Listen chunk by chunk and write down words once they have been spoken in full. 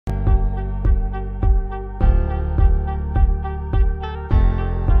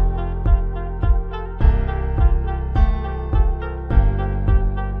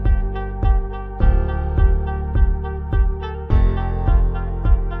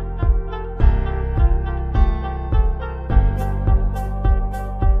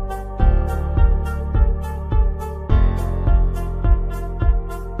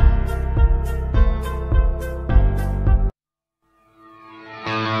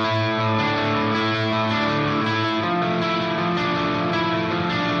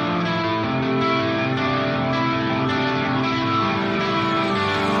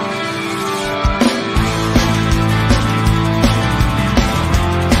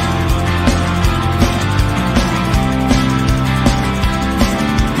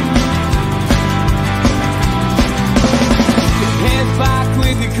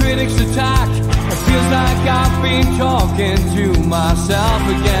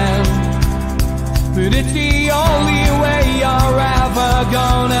but it's the only way you're ever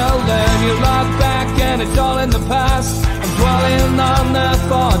gonna learn. You look back and it's all in the past. I'm dwelling on the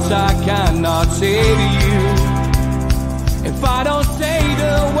thoughts I cannot say to you. If I don't say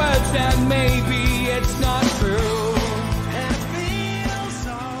the words, then maybe it's not true. And it feels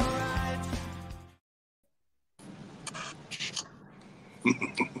alright.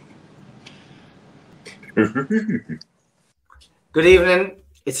 Good evening.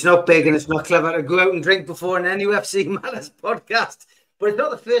 It's not big and it's not clever to go out and drink before an NUFC Matters podcast, but it's not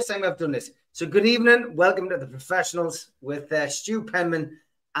the first time I've done this. So good evening. Welcome to The Professionals with Stu Penman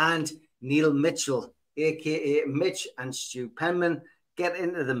and Neil Mitchell, a.k.a. Mitch and Stu Penman. Get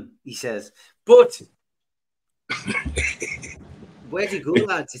into them, he says. But where'd you go,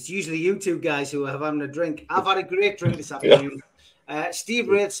 lads? It's usually you two guys who are having a drink. I've had a great drink this afternoon. Steve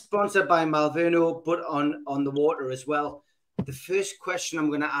Wraith, sponsored by Malverno, but on the water as well. The first question I'm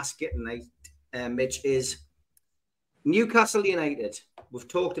going to ask you tonight, Mitch, is Newcastle United. We've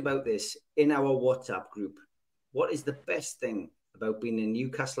talked about this in our WhatsApp group. What is the best thing about being a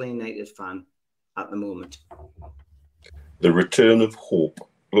Newcastle United fan at the moment? The return of hope.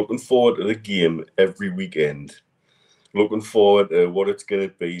 Looking forward to the game every weekend. Looking forward to what it's going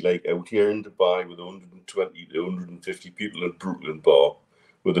to be like out here in Dubai with 120 to 150 people in Brooklyn Bar,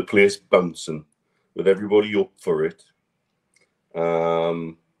 with the place bouncing, with everybody up for it.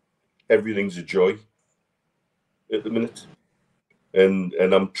 Everything's a joy at the minute, and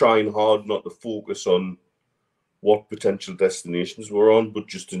I'm trying hard not to focus on what potential destinations we're on, but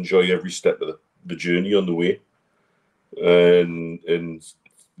just enjoy every step of the journey on the way. And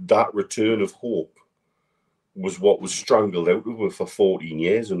that return of hope was what was strangled out of us for 14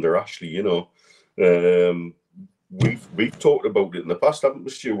 years under Ashley. You know, we've talked about it in the past, haven't we,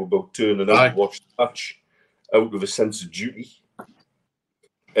 Stu, about turning out to watch the match out of a sense of duty.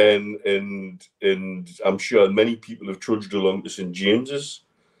 And I'm sure many people have trudged along to St James's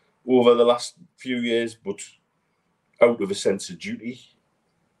over the last few years, but out of a sense of duty.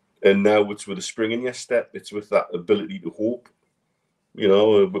 And now it's with a spring in your step. It's with that ability to hope. You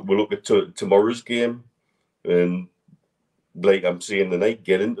know, we'll look at tomorrow's game, and like I'm saying tonight,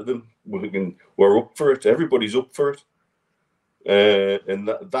 get into them. We're up for it. Everybody's up for it. And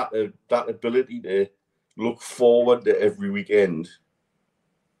that ability to look forward to every weekend,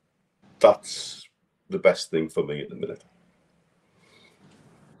 that's the best thing for me at the minute.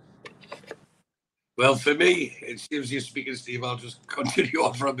 Well, for me, it seems you're speaking, Steve. I'll just continue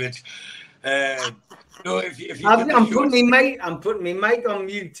on for a bit. No, if you I'm putting my mic on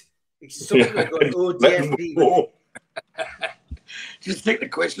mute. It's something like ODFD. Just take the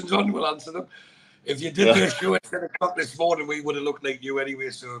questions on. We'll answer them. If you did the show at 10 o'clock this morning, we would have looked like you anyway.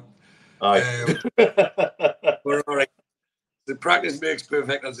 So we're all right. The practice makes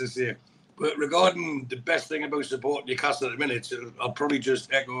perfect, as they say. But regarding the best thing about supporting Newcastle at the minute, I'll probably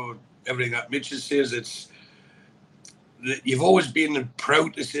just echo everything that Mitch says. It's you've always been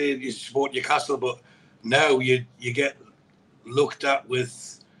proud to say you support Newcastle, but now you get looked at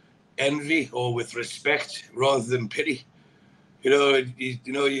with envy or with respect rather than pity. You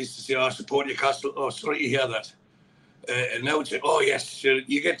used to say, "I support Newcastle." Oh, sorry to hear that. And now it's like, "Oh yes,"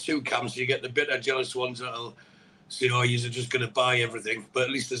 you get two camps. You get the bitter, jealous ones that'll say, "Oh, you're just going to buy everything," but at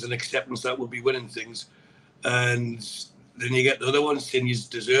least there's an acceptance that we'll be winning things. And then you get the other ones saying you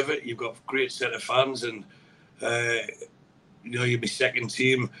deserve it. You've got a great set of fans, and you'll be second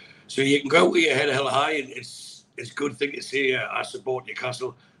team, so you can go with your head held high. And it's a good thing to say, I support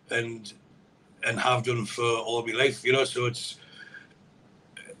Newcastle and have done for all my life. You know, so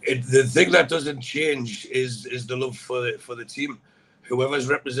the thing that doesn't change is the love for the team, whoever's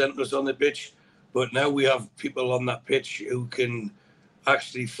representing us on the pitch. But now we have people on that pitch who can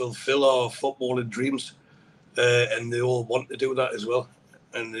actually fulfill our footballing dreams, and they all want to do that as well.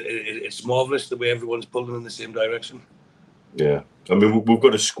 And it's marvellous the way everyone's pulling in the same direction. Yeah. I mean, we've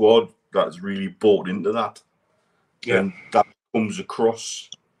got a squad that's really bought into that. Yeah. And that comes across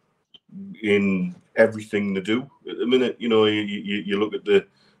in everything they do at the minute. You know, you look at the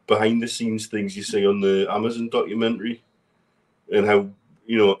behind-the-scenes things you see on the Amazon documentary and how,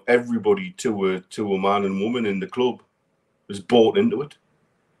 you know, everybody to a man and woman in the club is bought into it,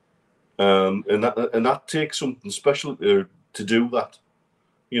 and that takes something special to do that.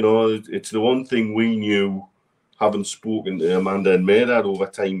 You know, it's the one thing we knew, having spoken to Amanda and Maynard over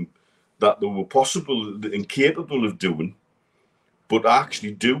time, that they were possible and capable of doing, but to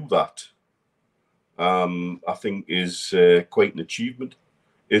actually do that, I think is quite an achievement.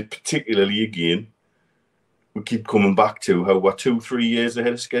 It particularly, again, we keep coming back to how we're 2-3 years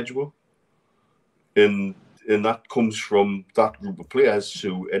ahead of schedule. And that comes from that group of players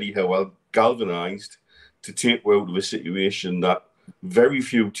who Eddie Howe galvanised to take out of a situation that very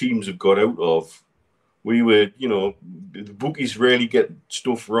few teams have got out of. We were, you know, the bookies rarely get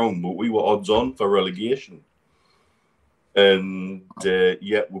stuff wrong, but we were odds on for relegation. And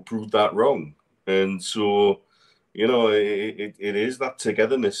yet we proved that wrong. And so, you know, it is that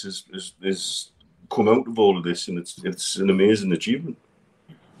togetherness is come out of all of this, and it's an amazing achievement.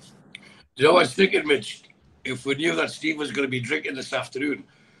 You know, I was thinking, Mitch, if we knew that Steve was going to be drinking this afternoon,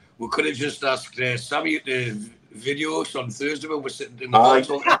 we could have just asked Sammy to video us on Thursday when we're sitting in the bar.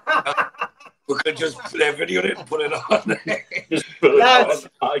 We could just video it and put it on. Lads,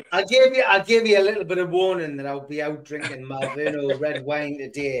 I gave you a little bit of warning that I'll be out drinking Malvino red wine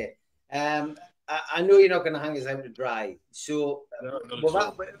today. I know you're not going to hang us out to dry. So,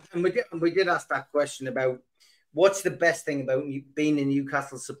 we did ask that question about what's the best thing about being a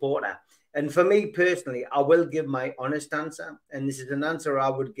Newcastle supporter. And for me personally, I will give my honest answer. And this is an answer I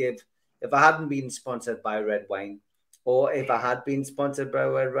would give if I hadn't been sponsored by red wine, or if I had been sponsored by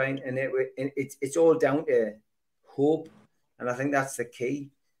red wine. And it's all down to hope. And I think that's the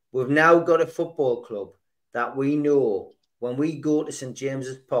key. We've now got a football club that we know when we go to St.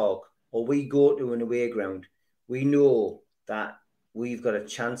 James's Park or we go to an away ground, we know that we've got a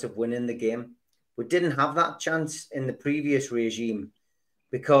chance of winning the game. We didn't have that chance in the previous regime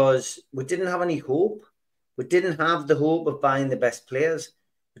because we didn't have any hope. We didn't have the hope of buying the best players.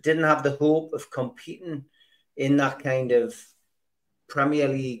 We didn't have the hope of competing in that kind of Premier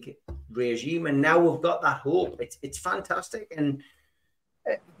League regime. And now we've got that hope. It's fantastic. And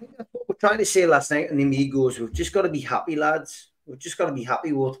I think that's what we're trying to say last night in the Amigos. We've just got to be happy, lads. We've just got to be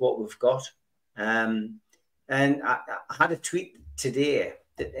happy with what we've got. And I had a tweet today.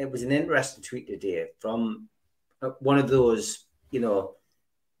 It was an interesting tweet today from one of those, you know,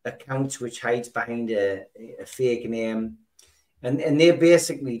 accounts which hides behind a fake name. And they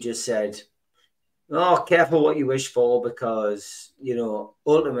basically just said, oh, careful what you wish for, because, you know,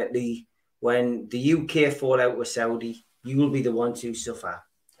 ultimately, when the UK fall out with Saudi, you will be the ones who suffer.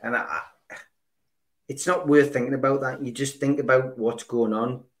 And it's not worth thinking about that. You just think about what's going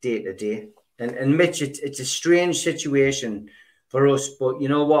on day to day. And Mitch, it's a strange situation for us, but you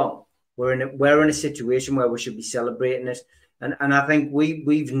know what? We're in a situation where we should be celebrating it. And I think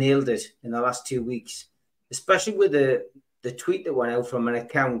we've nailed it in the last 2 weeks, especially with the tweet that went out from an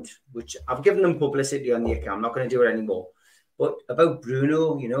account, which I've given them publicity on the account. I'm not going to do it anymore. But about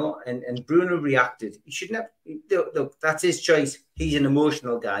Bruno, you know, and Bruno reacted. He shouldn't have. Look, that's his choice. He's an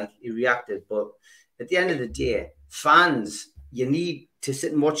emotional guy. He reacted. But at the end of the day, fans, you need to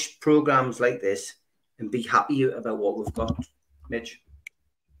sit and watch programs like this and be happy about what we've got. Mitch?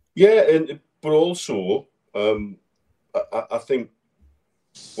 Yeah, but also, I think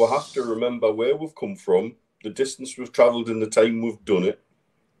we'll have to remember where we've come from, the distance we've travelled and the time we've done it.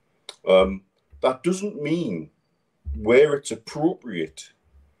 That doesn't mean where it's appropriate,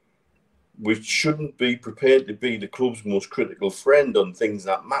 we shouldn't be prepared to be the club's most critical friend on things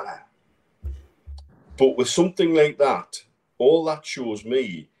that matter. But with something like that, all that shows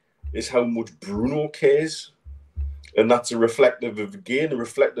me is how much Bruno cares. And that's a reflective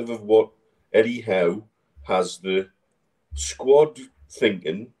of what Eddie Howe has the squad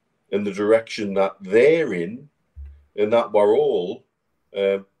thinking and the direction that they're in, and that we're all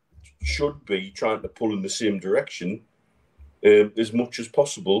should be trying to pull in the same direction as much as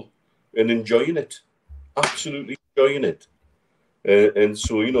possible and enjoying it, absolutely enjoying it. And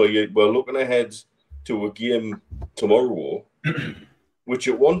so, you know, we're looking ahead to a game tomorrow, which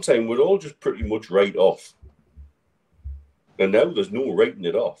at one time we'd all just pretty much write off. And now there's no writing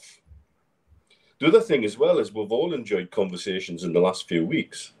it off. The other thing as well is we've all enjoyed conversations in the last few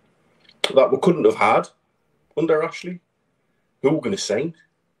weeks that we couldn't have had under Ashley. Who we're going to sign?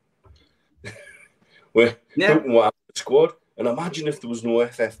 We're hoping we'll have the squad. And imagine if there was no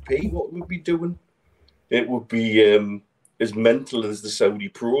FFP, what we'd be doing. It would be as mental as the Saudi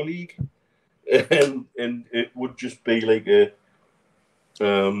Pro League. And it would just be like a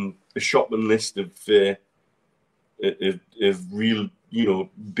shopping list of real, you know,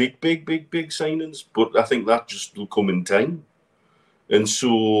 big signings. But I think that just will come in time. And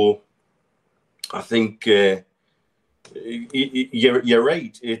so I think you're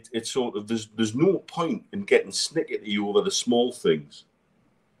right. It's sort of there's no point in getting snickety over the small things.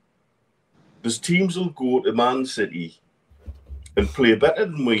 There's teams will go to Man City and play better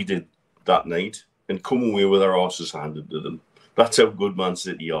than we did that night and come away with our arses handed to them. That's how good Man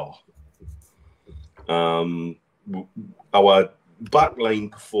City are. Our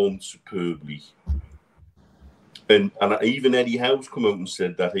backline performed superbly. And even Eddie Howe's come out and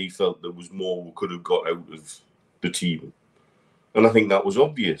said that he felt there was more we could have got out of the team. And I think that was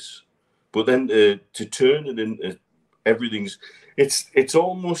obvious. But then to turn it into everything's, it's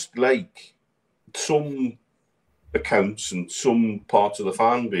almost like some accounts and some parts of the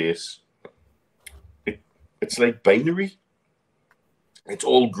fan base, it's like binary. It's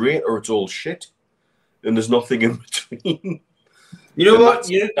all great or it's all shit, and there's nothing in between. You know what?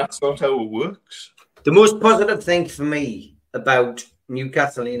 That's not how it works. The most positive thing for me about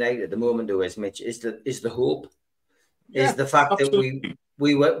Newcastle United at the moment, though, is Mitch, is the hope, is the fact absolutely.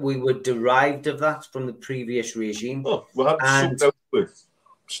 that we were derived of that from the previous regime. Oh, we had and to out with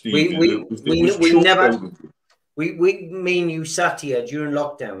Steve. We never. Me and you sat here during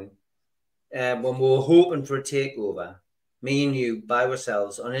lockdown when we were hoping for a takeover. Me and you by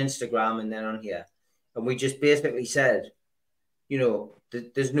ourselves on Instagram and then on here, and we just basically said, you know,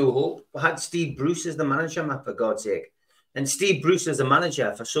 there's no hope. We had Steve Bruce as the manager, man, for God's sake. And Steve Bruce as a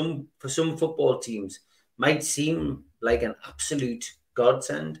manager for some football teams might seem like an absolute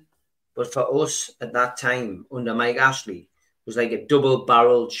godsend, but for us at that time under Mike Ashley was like a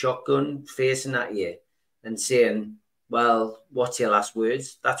double-barreled shotgun facing at you and saying, "Well, what's your last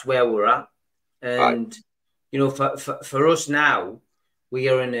words?" That's where we're at, and right. You know, for us now, we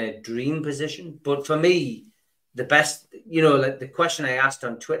are in a dream position. But for me, the best, you know, like the question I asked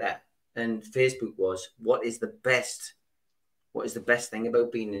on Twitter and Facebook was, what is the best thing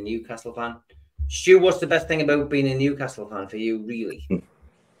about being a Newcastle fan? Stu, what's the best thing about being a Newcastle fan for you, really?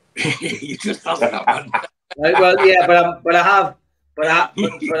 You just asked that one. Well, yeah, I'm going to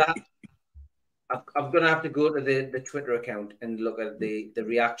have to go to the Twitter account and look at the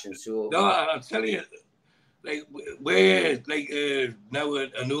reactions. So no, I'll tell you, like we're like now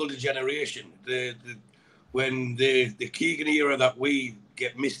an older generation. When the Keegan era that we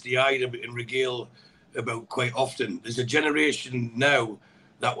get misty-eyed and regale about quite often, there's a generation now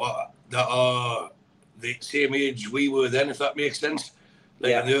that are the same age we were then, if that makes sense,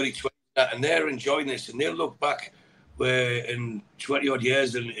 like in the early 20s, and they're enjoying this, and they'll look back where in 20 odd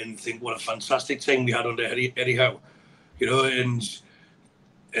years and think what a fantastic time we had under Eddie Howe, you know,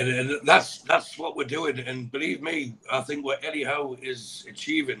 and that's what we're doing. And believe me, I think what Eddie Howe is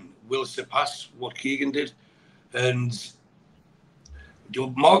achieving will surpass what Keegan did. And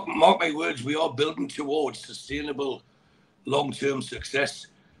mark my words, we are building towards sustainable long-term success,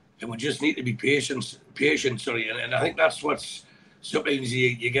 and we just need to be patient. And I think that's what's sometimes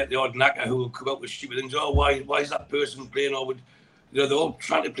you get the odd knacker who will come up with stupid things. Oh, why is that person playing? Or you know, they're all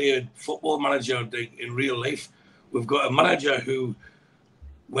trying to play a football manager in real life. We've got a manager who,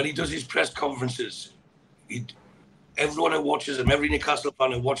 when he does his press conferences, everyone who watches him, every Newcastle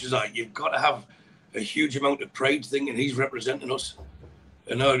fan who watches that, you've got to have a huge amount of pride thinking he's representing us.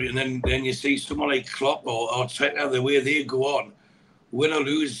 And then you see someone like Klopp or Arteta, the way they go on, win or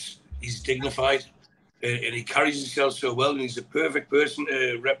lose, he's dignified and he carries himself so well, and he's a perfect person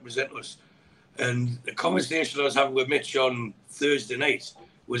to represent us. And the conversation I was having with Mitch on Thursday night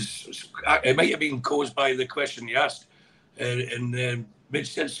it might have been caused by the question he asked. And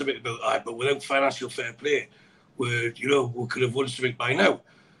Mitch said something about, but without financial fair play, we could have won something by now.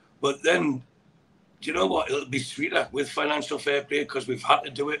 But then, do you know what? It'll be sweeter with financial fair play because we've had to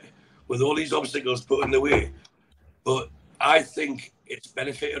do it with all these obstacles put in the way. But I think it's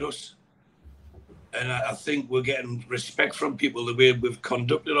benefited us. And I think we're getting respect from people the way we've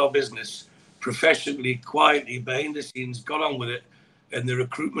conducted our business professionally, quietly, behind the scenes, got on with it. And the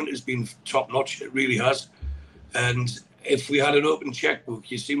recruitment has been top notch. It really has. And if we had an open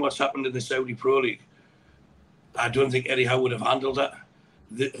checkbook, you see what's happened in the Saudi Pro League. I don't think Eddie Howe would have handled that.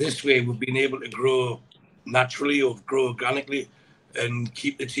 This way, we've been able to grow naturally or grow organically and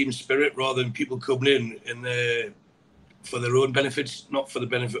keep the team spirit rather than people coming in for their own benefits, not for the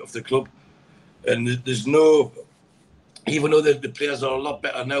benefit of the club. And there's no, even though the players are a lot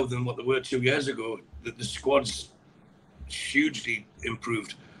better now than what they were 2 years ago, the squad's hugely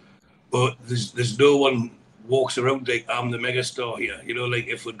improved. But there's no one walks around like I'm the megastar here. You know, like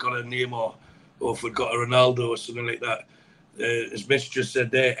if we'd got a Neymar or if we'd got a Ronaldo or something like that. As Mitch just said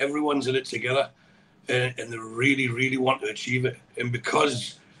there, everyone's in it together and they really, really want to achieve it. And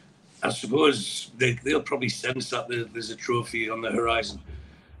because I suppose they'll probably sense that there's a trophy on the horizon.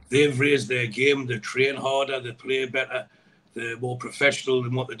 They've raised their game, they train harder, they play better, they're more professional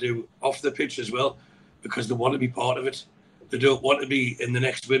in what they do off the pitch as well, because they want to be part of it. They don't want to be in the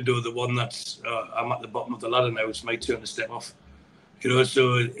next window, the one that's, I'm at the bottom of the ladder now, it's my turn to step off. You know,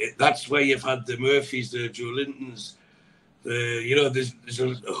 so that's where you've had the Murphys, the Joe Lintons, there's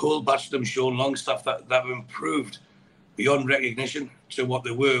a whole batch of them, Sean Longstaff, that have improved beyond recognition to what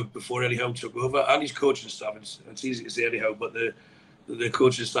they were before Eddie Howe took over, and his coaching staff. It's easy to say Eddie Howe, but the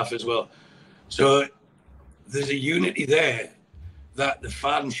coaching staff as well. So there's a unity there, that the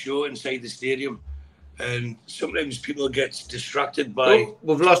fans show inside the stadium. And sometimes people get distracted by... Oh,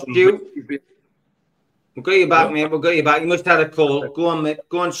 we've lost you. We've got you back, mate. We've got you back. You must have had a call. Go on, mate.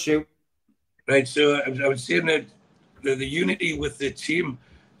 Go on, shoot. Right, so I was saying that the unity with the team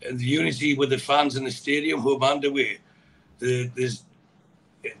and the unity with the fans in the stadium, home and away,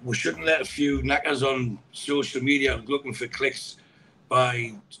 we shouldn't let a few knackers on social media looking for clicks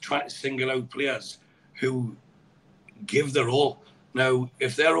by trying to single out players who give their all. Now,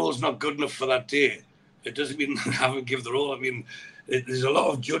 if their all's not good enough for that day, it doesn't mean they haven't give their all. I mean, there's a lot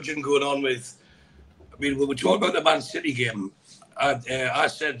of judging going on with... I mean, when we talk about the Man City game, I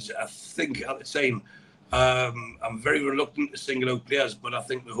said, I think at the time, I'm very reluctant to single out players, but I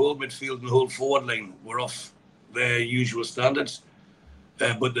think the whole midfield and the whole forward line were off their usual standards.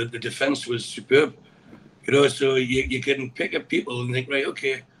 But the defence was superb. You know, so you can pick up people and think, right,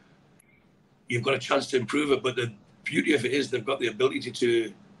 okay, you've got a chance to improve it. But the beauty of it is they've got the ability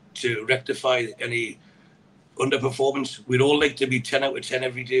to rectify any underperformance. We'd all like to be 10 out of 10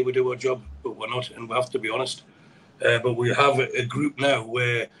 every day we do our job, but we're not, and we have to be honest. But we have a group now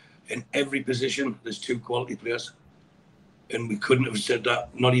where in every position there's 2 quality players. And we couldn't have said that,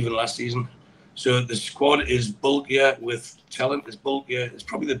 not even last season. So the squad is bulkier with talent, is bulkier. It's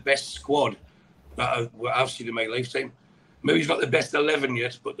probably the best squad that I've seen in my lifetime. Maybe it's not the best 11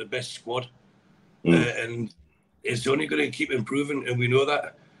 yet, but the best squad. And it's only going to keep improving, and we know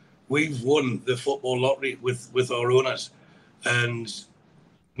that. We've won the football lottery with our owners, and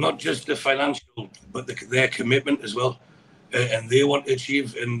not just the financial, but their commitment as well. And they want to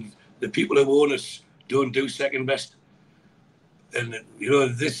achieve, and the people who own us don't do second best. And, you know,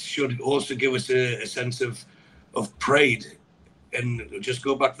 this should also give us a sense of pride. And just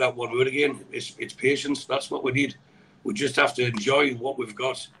go back to that one word again, it's patience. That's what we need. We just have to enjoy what we've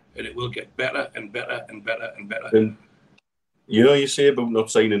got, and it will get better and better and better and better. And, you know, you say about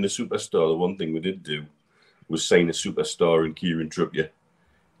not signing a superstar. The one thing we did do was sign a superstar in Kieran Trippier.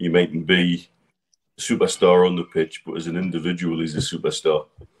 He mightn't be a superstar on the pitch, but as an individual, he's a superstar.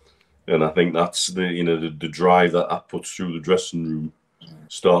 And I think that's the drive that puts through the dressing room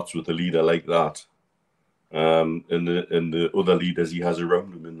starts with a leader like that, and the other leaders he has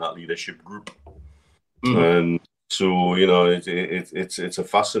around him in that leadership group. And so, you know, it's a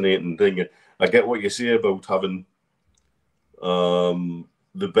fascinating thing. I get what you say about having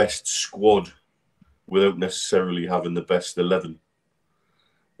the best squad without necessarily having the best 11.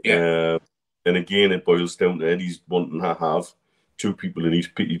 Yeah. And again, it boils down to Eddie's wanting to have 2 people in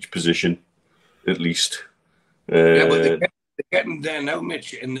each position, at least. Yeah, but they're getting there now,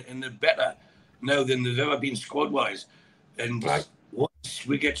 Mitch, and they're better now than they've ever been squad-wise. And once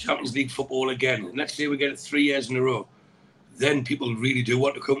we get Champions League football again, and let's say we get it 3 years in a row, then people really do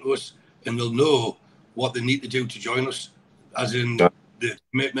want to come to us, and they'll know what they need to do to join us, as in the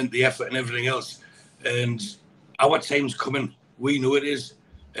commitment, the effort, and everything else. And our time's coming. We know it is,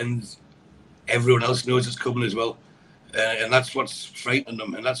 and everyone else knows it's coming as well. And that's what's frightening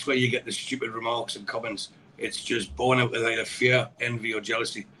them. And that's where you get the stupid remarks and comments. It's just born out of either fear, envy, or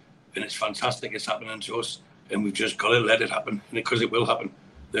jealousy. And it's fantastic. It's happening to us. And we've just got to let it happen. And because it will happen.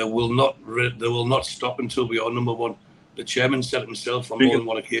 They will not stop until we are number 1. The chairman said it himself on more than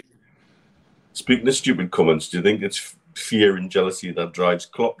one occasion. Speaking of stupid comments, do you think it's fear and jealousy that drives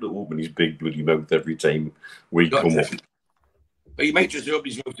Klopp to open his big bloody mouth every time we come up? But he might just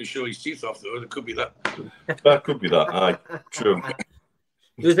open his mouth to show his teeth off, though. It could be that. That could be that. Aye, true.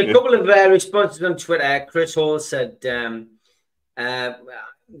 There's a couple of responses on Twitter. Chris Hall said, the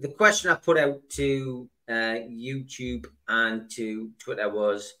question I put out to YouTube and to Twitter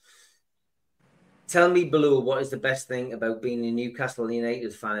was, tell me below what is the best thing about being a Newcastle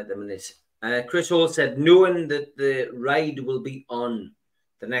United fan at the minute. Chris Hall said, knowing that the ride will be on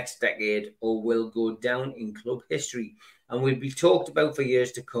the next decade or will go down in club history and will be talked about for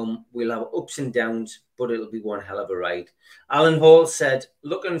years to come. We'll have ups and downs, but it'll be one hell of a ride. Alan Hall said,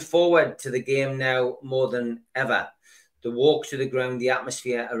 looking forward to the game now more than ever. The walk to the ground, the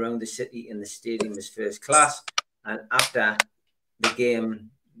atmosphere around the city and the stadium is first class. And after the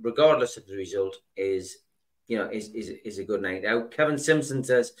game, regardless of the result, is a good night out. Kevin Simpson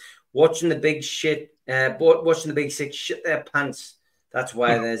says, watching the big six shit their pants. That's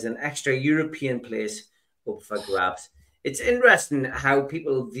why there's an extra European place up for grabs. It's interesting how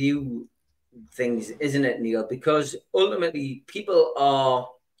people view things, isn't it, Neil? Because ultimately people are,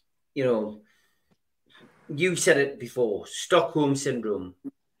 you said it before, Stockholm syndrome.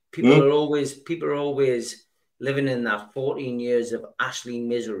 People are always living in that 14 years of Ashley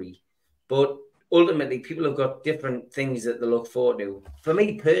misery. But ultimately people have got different things that they look forward to. For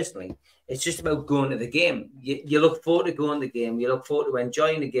me personally, It's just about going to the game. You look forward to going to the game. You look forward to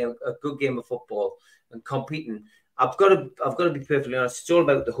enjoying the game, a good game of football, and competing. I've got to be perfectly honest. It's all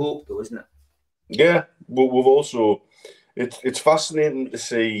about the hope, though, isn't it? Yeah, but we've also it's fascinating to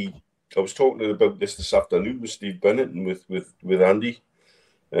see. I was talking about this afternoon with Steve Bennett and with Andy,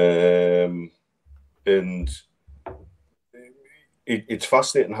 and it's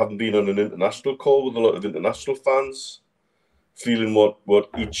fascinating having been on an international call with a lot of international fans, feeling what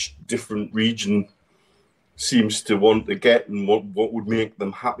each different region seems to want to get and what would make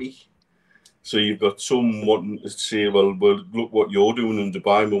them happy. So you've got some wanting to say, well, look what you're doing in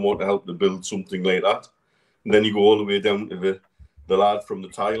Dubai, and we want to help to build something like that. And then you go all the way down to the lad from the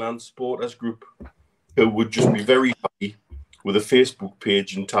Thailand supporters group, who would just be very happy with a Facebook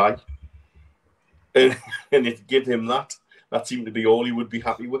page in Thai. And if give him that seemed to be all he would be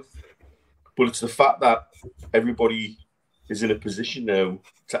happy with. But it's the fact that everybody is in a position now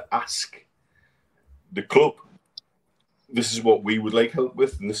to ask the club, this is what we would like help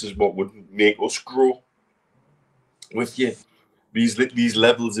with, and this is what would make us grow with you. These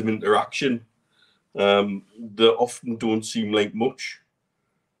levels of interaction, they often don't seem like much,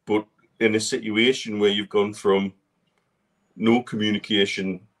 but in a situation where you've gone from no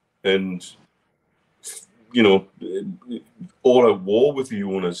communication and, you know, all at war with the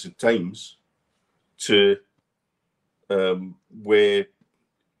owners at times, to where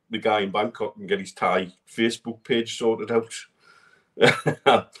the guy in Bangkok can get his Thai Facebook page sorted out.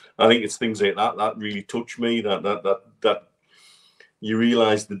 I think it's things like that really touch me. That you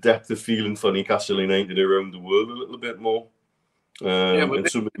realise the depth of feeling for Newcastle United around the world a little bit more.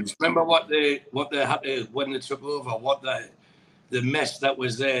 But remember what they had to, when they took over, what the mess that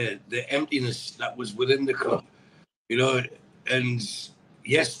was there, the emptiness that was within the club, you know. And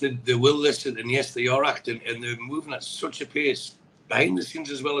yes, they will listen, and yes, they are acting, and they're moving at such a pace behind the scenes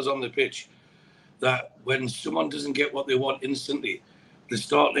as well as on the pitch, that when someone doesn't get what they want instantly, they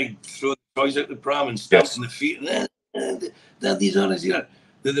start like throwing the toys out the pram and stamping the feet. And these owners, you know,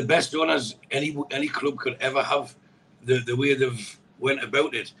 they're the best owners any club could ever have. The way they've went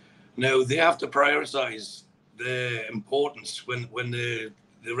about it. Now they have to prioritise the importance when they're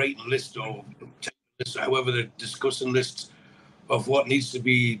writing lists or however they're discussing lists of what needs to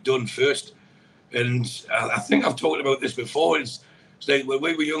be done first. And I think I've talked about this before. It's like when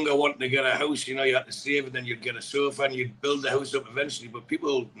we were younger, wanting to get a house, you know, you had to save, and then you'd get a sofa and you'd build the house up eventually. But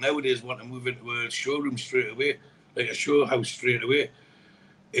people nowadays want to move into a showroom straight away, like a show house straight away.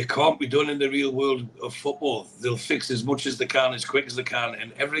 It can't be done in the real world of football. They'll fix as much as they can, as quick as they can,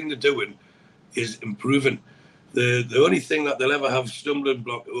 and everything they're doing is improving. The only thing that they'll ever have stumbling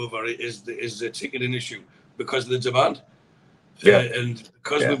block over is the ticketing issue, because of the demand. And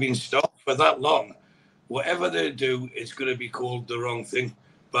because we've been stopped for that long, whatever they do, it's going to be called the wrong thing.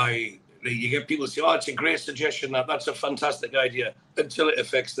 You get people say, oh, it's a great suggestion, that's a fantastic idea, until it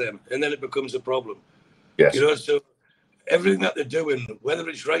affects them, and then it becomes a problem. Yes. You know, so everything that they're doing, whether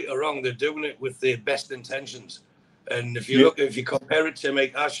it's right or wrong, they're doing it with their best intentions. And if you compare it to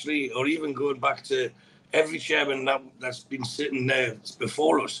Mike Ashley, or even going back to every chairman that's been sitting there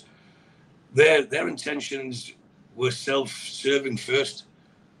before us, their intentions were self-serving first,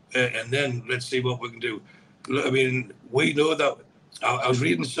 and then let's see what we can do. I mean, we know that. I was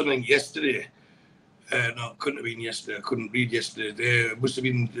reading something yesterday. No, it couldn't have been yesterday. I couldn't read yesterday. It must have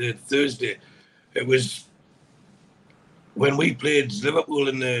been Thursday. It was when we played Liverpool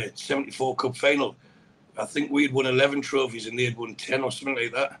in the 74 Cup final. I think we'd won 11 trophies and they'd won 10 or something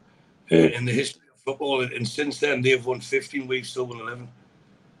like that in the history of football. And since then, they've won 15, we've still won 11.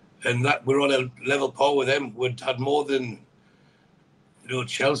 And that we're on a level par with them. We'd had more than, you know,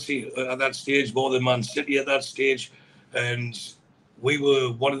 Chelsea at that stage, more than Man City at that stage. And we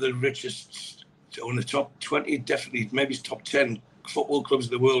were one of the richest, on the top 20, definitely, maybe top 10 football clubs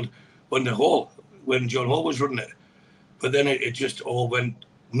in the world under Hall, when John Hall was running it. But then it just all went,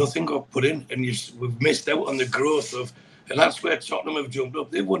 nothing got put in, and we've missed out on the growth of, and that's where Tottenham have jumped up.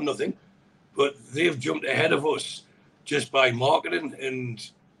 They've won nothing, but they've jumped ahead of us just by marketing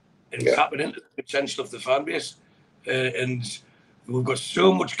and tapping into the potential of the fan base. And we've got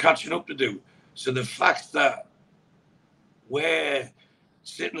so much catching up to do. So the fact that we're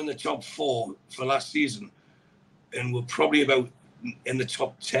sitting in the top 4 for last season, and we're probably about in the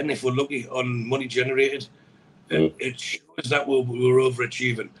top 10 if we're lucky on money generated, it shows that we're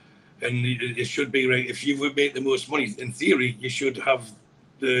overachieving. And it should be right. If you would make the most money, in theory, you should have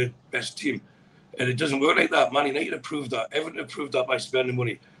the best team. And it doesn't work like that. Man United approved that. Everton approved that by spending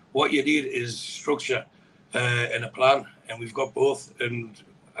money. What you need is structure and a plan. And we've got both. And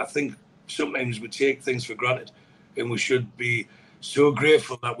I think sometimes we take things for granted. And we should be so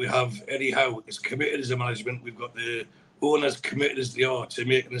grateful that we have Eddie Howe as committed as a management. We've got the owners committed as they are to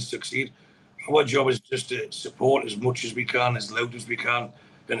making us succeed. Our job is just to support as much as we can, as loud as we can,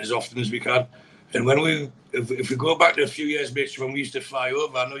 and as often as we can. And when if we go back to a few years, Mitch, when we used to fly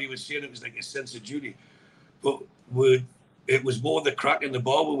over, I know you were saying it was like a sense of duty, but it was more the crack in the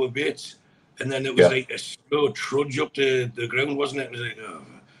bar we were mates, and then it was like a slow trudge up to the ground, wasn't it?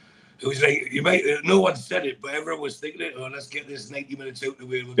 It was like, it was like no one said it, but everyone was thinking it. Oh, let's get this 90 minutes out the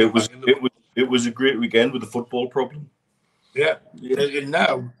way. It was a great weekend with the football problem. Yeah. And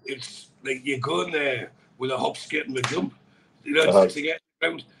now it's like you're going there with a hop, skip, and a jump, to get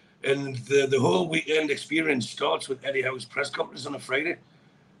around. And the whole weekend experience starts with Eddie Howe's press conference on a Friday.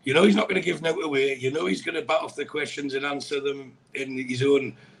 He's not going to give nothing away. He's going to bat off the questions and answer them in his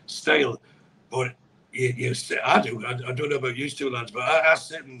own style. But I do. I don't know about you two lads, but I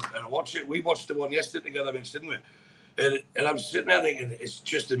sit and watch it. We watched the one yesterday together, didn't we? And I'm sitting there thinking, it's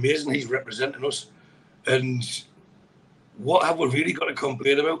just amazing he's representing us. And what have we really got to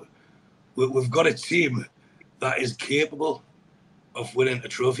complain about? We've got a team that is capable of winning a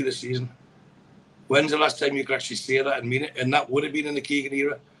trophy this season. When's the last time you could actually say that and mean it? And that would have been in the Keegan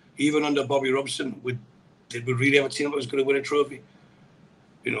era. Even under Bobby Robson, did we really have a team that was going to win a trophy?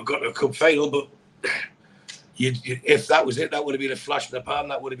 Got to a cup final, but if that was it, that would have been a flash in the pan.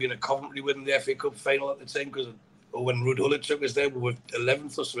 That would have been a Coventry winning the FA Cup final at the time, because when Ruud Gullit took us there, we were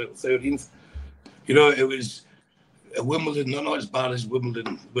 11th or 13th. It was Wimbledon, not as bad as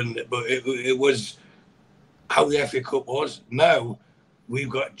Wimbledon winning it, but it was how the FA Cup was. Now we've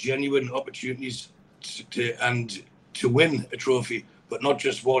got genuine opportunities to win a trophy, but not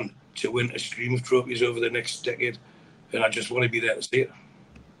just one, to win a stream of trophies over the next decade. And I just want to be there to see it.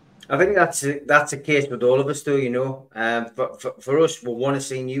 I think that's a case with all of us, though. For us, we want to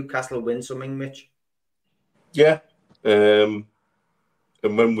see Newcastle win something, Mitch. Yeah, and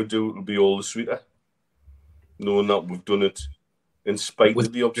when we do, it'll be all the sweeter, knowing that we've done it in spite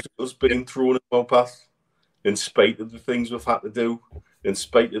of the obstacles being thrown in our path, in spite of the things we've had to do, in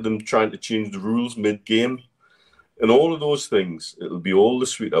spite of them trying to change the rules mid-game, and all of those things. It'll be all the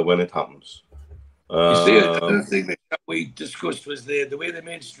sweeter when it happens. You see, another thing that we discussed was the way the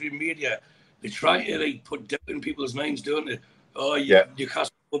mainstream media, they try to put doubt in people's minds, don't they? Oh,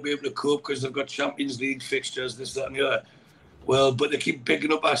 Newcastle won't be able to cope because they've got Champions League fixtures, this, that, and the other. Well, but they keep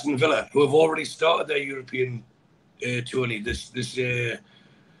picking up Aston Villa, who have already started their European tourney this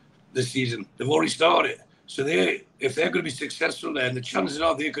season. They've already started. So if they're going to be successful there, and the chances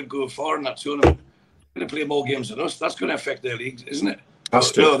are they could go far in that tournament, they're going to play more games than us. That's going to affect their leagues, isn't it?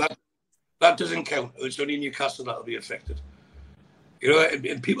 No, that doesn't count. It's only Newcastle that'll be affected.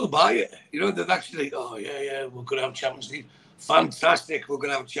 And people buy it. They're actually like, oh, yeah, we're going to have Champions League. Fantastic, we're going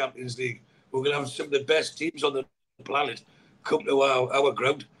to have Champions League. We're going to have some of the best teams on the planet come to our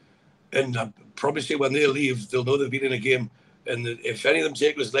ground. And I promise you, when they leave, they'll know they've been in a game. And if any of them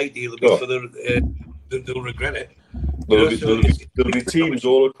take us lightly, it'll be they'll regret it. There'll be teams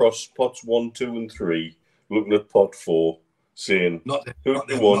all across pots 1, 2, and 3 looking at pot 4, saying, who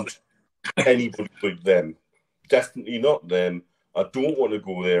do you want? Anybody but them. Definitely not them. I don't want to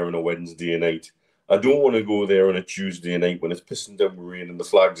go there on a Wednesday night. I don't want to go there on a Tuesday night when it's pissing down with rain and the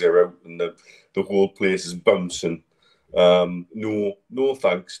flags are out and the whole place is bouncing. No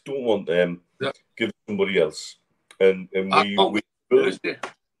thanks. Don't want them. Yeah. Give it somebody else. And we Thursday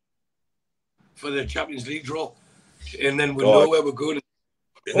for the Champions League draw, and then we'll know where we're going.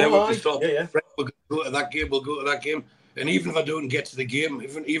 And then we'll stop. Yeah. We'll go to that game. We'll go to that game. And even if I don't get to the game,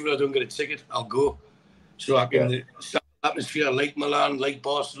 even if I don't get a ticket, I'll go. So I can start the atmosphere like Milan, like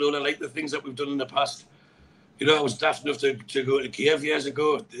Barcelona, like the things that we've done in the past. I was daft enough to go to Kiev years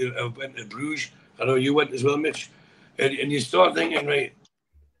ago. I went to Bruges. I know you went as well, Mitch. And you start thinking, right,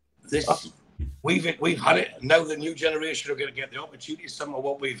 we've had it. Now the new generation are going to get the opportunity, some of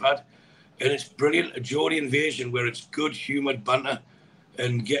what we've had. And it's brilliant. A Geordie invasion where it's good, humoured banter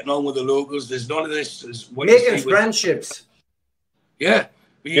and getting on with the locals. There's none of this. Making friendships. Yeah.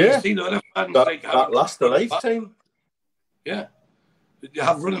 But you see the other fans that lasts a lifetime. Yeah. You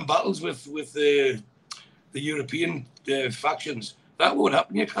have running battles with the European factions. That won't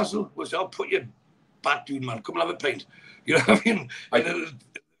happen, Newcastle. I'll put you back, dude, man. Come and have a pint. You know what I mean?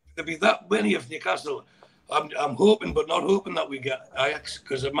 There'll be that many of Newcastle. I'm hoping, but not hoping that we get Ajax,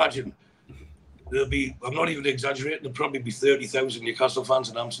 because imagine there'll be, I'm not even exaggerating, there'll probably be 30,000 Newcastle fans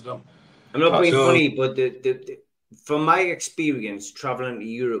in Amsterdam. I'm not being funny, but from my experience traveling to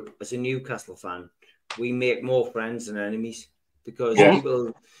Europe as a Newcastle fan, we make more friends than enemies, because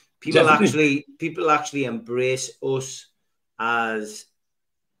people actually embrace us as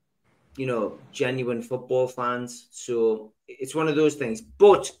you know, genuine football fans. So it's one of those things.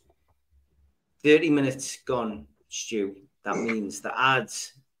 But 30 minutes gone, Stu. That means the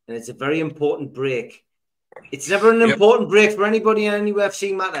ads, and it's a very important break. It's never an important break for anybody in any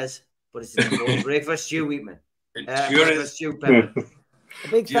UFC matters, but it's an important break for Stu Wheatman. For Stu Pepper. A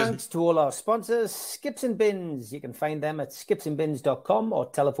big thanks to all our sponsors, Skips and Bins. You can find them at skipsandbins.com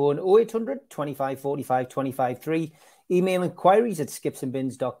or telephone 0800 25 45 25 3. Email inquiries at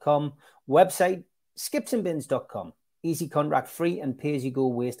skipsandbins.com. Website skipsandbins.com. Easy contract free and pay-as-you-go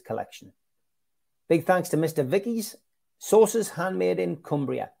waste collection. Big thanks to Mr. Vicky's Sauces Handmade in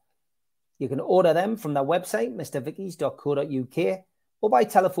Cumbria. You can order them from their website, mrvickys.co.uk, or by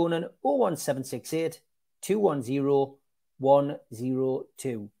telephoning 01768 210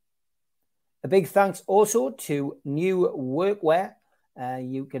 102. A big thanks also to New Workwear.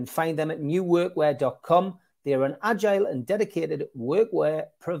 You can find them at newworkwear.com. They're an agile and dedicated workwear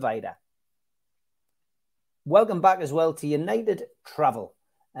provider. Welcome back as well to United Travel.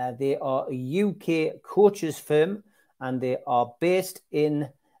 They are a UK coaches firm and they are based in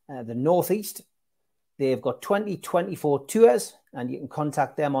the Northeast. They've got 2024 tours and you can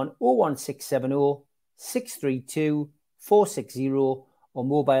contact them on 01670 632 460 or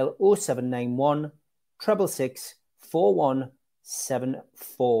mobile 0791 666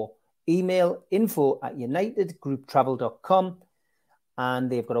 4174. Email info@unitedgrouptravel.com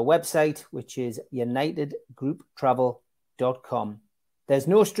and they've got a website which is unitedgrouptravel.com. There's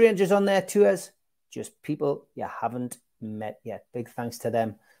no strangers on their tours, just people you haven't met yet. Big thanks to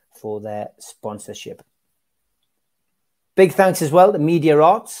them for their sponsorship. Big thanks as well to Media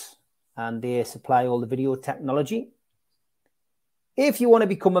Arts, and they supply all the video technology. If you want to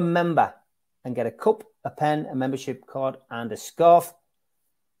become a member and get a cup, a pen, a membership card, and a scarf,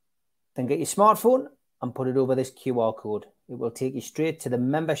 then get your smartphone and put it over this QR code. It will take you straight to the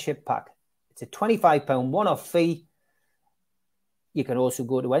membership pack. It's a £25 one-off fee. You can also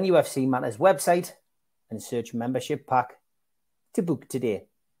go to NUFC Matters website and search membership pack to book today.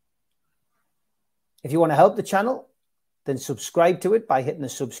 If you want to help the channel, then subscribe to it by hitting the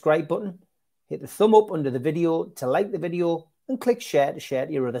subscribe button. Hit the thumb up under the video to like the video and click share to share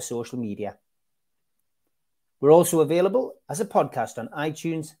to your other social media. We're also available as a podcast on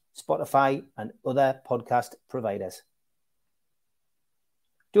iTunes, Spotify, and other podcast providers.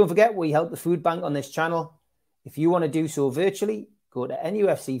 Don't forget, we help the food bank on this channel. If you want to do so virtually, go to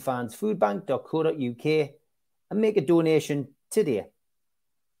nufcfansfoodbank.co.uk and make a donation today.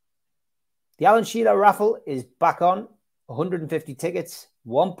 The Alan Shearer raffle is back on. 150 tickets,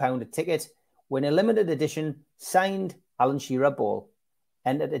 £1 a ticket. Win a limited edition signed Alan Shearer ball.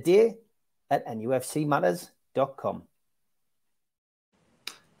 Enter today at nufcmatters.com.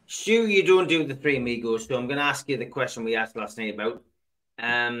 Stu, you don't do the Three Amigos, so I'm going to ask you the question we asked last night about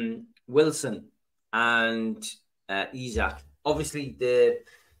Wilson and Isaac. Obviously, the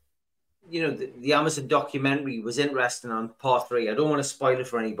Amazon documentary was interesting on part 3. I don't want to spoil it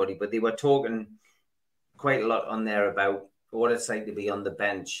for anybody, but they were talking quite a lot on there about what it's like to be on the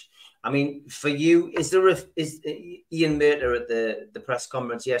bench. I mean, for you, is Ian Murter at the press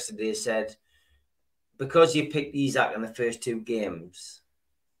conference yesterday said, because you picked Isaac in the first 2 games,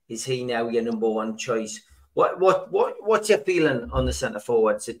 is he now your number 1 choice? What's your feeling on the centre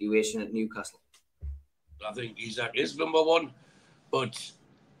forward situation at Newcastle? I think Isaac is number 1, but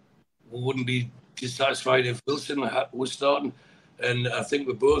we wouldn't be dissatisfied if Wilson was starting. And I think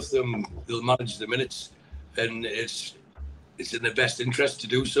with both of them, they'll manage the minutes, and it's in their best interest to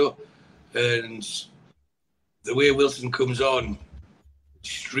do so. And the way Wilson comes on,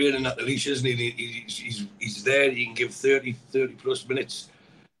 straining at the leash, isn't he? He's there. He can give 30 plus minutes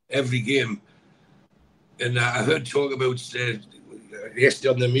every game. And I heard talk about yesterday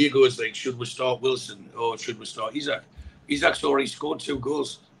on the Amigos, like, should we start Wilson or should we start Isaac? Isaac's already scored 2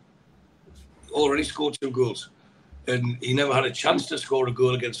 goals. And he never had a chance to score a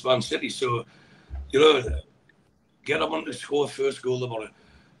goal against Man City. So, get him on to score first goal tomorrow.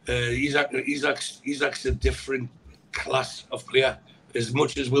 Isaac's a different class of player. As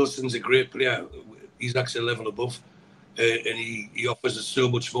much as Wilson's a great player, Isaac's a level above. And he offers us so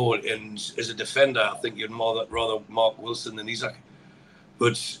much more. And as a defender, I think you'd rather mark Wilson than Isaac.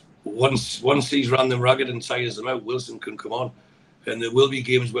 But once he's ran them ragged and tires them out, Wilson can come on. And there will be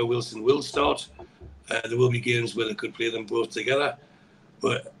games where Wilson will start. There will be games where they could play them both together.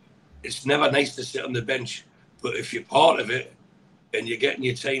 But it's never nice to sit on the bench. But if you're part of it and you're getting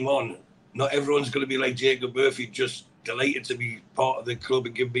your time on, not everyone's going to be like Jacob Murphy, just delighted to be part of the club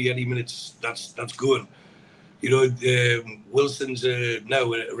and give me any minutes. That's good. Wilson's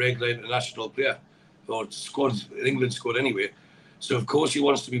now a regular international player, or England squad anyway. So, of course, he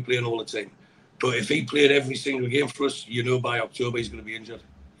wants to be playing all the time. But if he played every single game for us, you know by October he's going to be injured.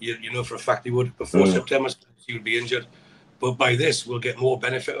 You know for a fact he would. Before September, he would be injured. But by this, we'll get more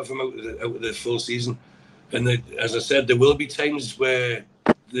benefit of him out of the full season. And as I said, there will be times where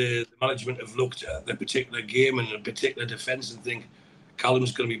the management have looked at the particular game and a particular defence and think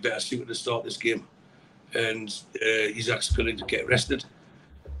Callum's going to be better suited to start this game. And Isaac's going to get rested.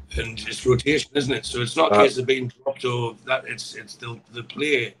 And it's rotation, isn't it? So it's not a case of being dropped or that. It's the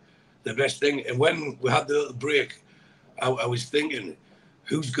play, the best thing. And when we had the little break, I was thinking,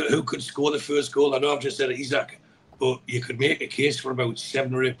 who could score the first goal? I know I've just said Isaac, but you could make a case for about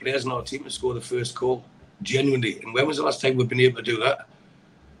 7 or 8 players in our team to score the first goal, genuinely. And when was the last time we've been able to do that?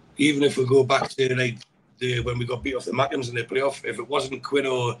 Even if we go back to when we got beat off the Mackhams in the playoff, if it wasn't Quinn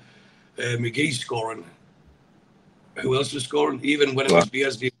or McGee scoring, who else was scoring? Even when it was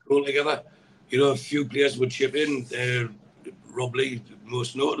BSD goal together, a few players would chip in, Rob Lee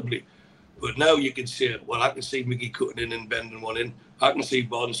most notably. But now you can say, well, I can see McGee cutting in and bending one in. I can see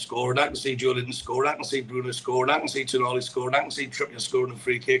Barnes scoring. I can see Joe Linton scoring. I can see Bruno scoring. I can see Tonali scoring. I can see Trippier scoring a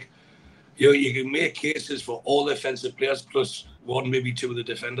free kick. You can make cases for all the offensive players plus 1, maybe 2 of the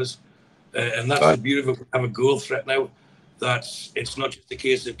defenders. And that's the beauty of it. We have a goal threat now. It's not just a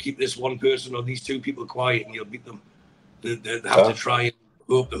case of keep this one person or these 2 people quiet and you'll beat them. They have to try and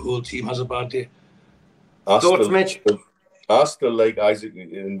hope the whole team has a bad day. Thoughts, Mitch? I still like Isaac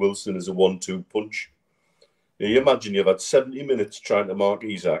and Wilson as a 1-2 punch. You imagine you've had 70 minutes trying to mark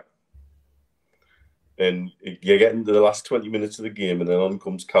Isaac, and you get into the last 20 minutes of the game, and then on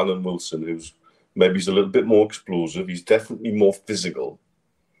comes Callum Wilson, who's maybe he's a little bit more explosive. He's definitely more physical.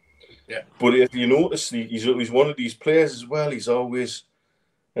 Yeah. But if you notice, he's one of these players as well. He's always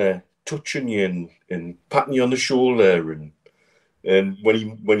touching you and patting you on the shoulder, and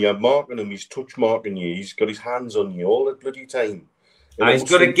when you're marking him, he's touch marking you. He's got his hands on you all the bloody time. He's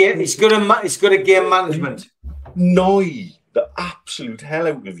good at game management. Annoy the absolute hell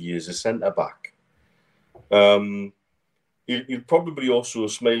out of you as a centre back. He'll probably also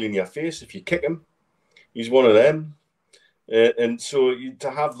smile in your face if you kick him. He's one of them, and so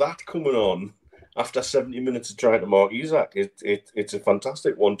to have that coming on after 70 minutes of trying to mark Isaac, it's a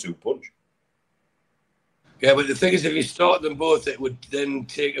fantastic 1-2 punch. Yeah, but the thing is, if you start them both, it would then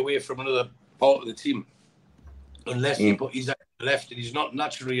take away from another part of the team. Unless you put Isaac on the left, and he's not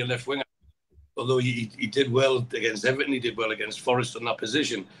naturally a left winger. Although he did well against Everton, he did well against Forest on that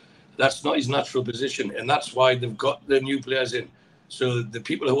position. That's not his natural position, and that's why they've got the new players in. So the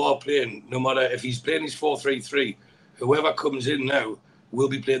people who are playing, no matter if he's playing his 4-3-3, whoever comes in now will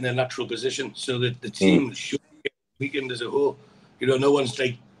be playing their natural position. So that the team should get weakened as a whole. No one's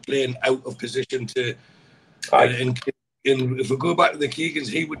playing out of position to. And if we go back to the Keegans,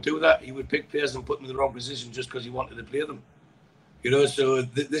 he would do that. He would pick players and put them in the wrong position just because he wanted to play them. So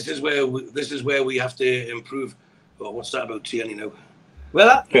this is where we have to improve. Oh, what's that about Tierney now?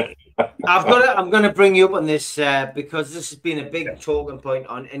 Well, I'm going to bring you up on this because this has been a big talking point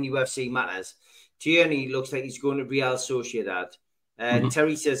on NUFC matters. Tierney looks like he's going to Real Sociedad.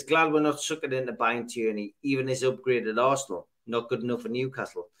 Terry says, glad we're not sucking into buying Tierney, even his upgrade at Arsenal. Not good enough for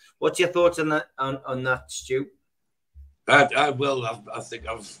Newcastle. What's your thoughts on that, Stu? I think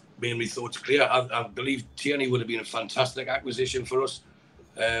I've made my thoughts clear. I believe Tierney would have been a fantastic acquisition for us,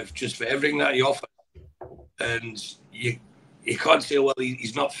 just for everything that he offers. And you can't say, well,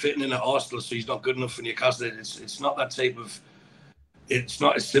 he's not fitting in at Arsenal, so he's not good enough for Newcastle. It's not that type of. It's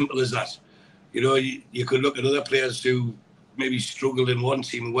not as simple as that. You could look at other players who maybe struggled in one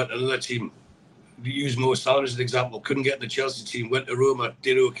team and went to another team. Use Mo Salah as an example. Couldn't get in the Chelsea team. Went to Roma,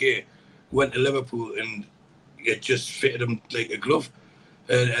 did okay. Went to Liverpool, and it just fitted him like a glove.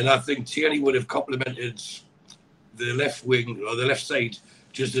 And I think Tierney would have complemented the left wing or the left side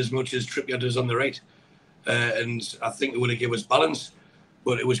just as much as Trippier does on the right. And I think it would have given us balance.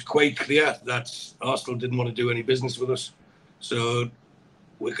 But it was quite clear that Arsenal didn't want to do any business with us. So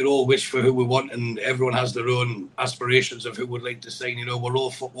we could all wish for who we want, and everyone has their own aspirations of who would like to sign. We're all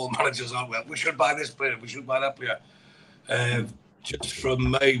football managers, aren't we? We should buy this player, we should buy that player. Just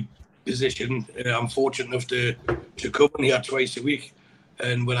from my position, I'm fortunate enough to come in here twice a week.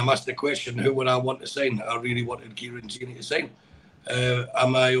 And when I'm asked the question, who would I want to sign? I really wanted Kieran Tierney to sign.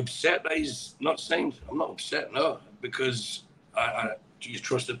 Am I upset that he's not signed? I'm not upset, no, because you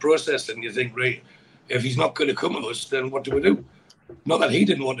trust the process and you think, right, if he's not going to come to us, then what do we do? Not that he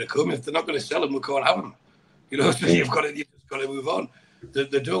didn't want to come. If they're not going to sell him, we can't have him. So you've just got to move on. They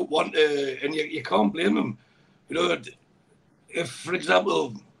don't want to, and you can't blame them. If, for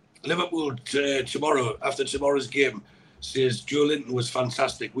example, Liverpool tomorrow, after tomorrow's game, says Joe Linton was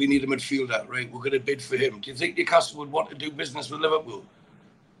fantastic. We need a midfielder, right? We're going to bid for him. Do you think Newcastle would want to do business with Liverpool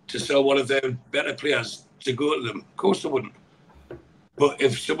to sell one of their better players to go to them? Of course they wouldn't. But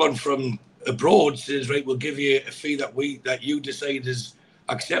if someone from abroad says, right, we'll give you a fee that you decide is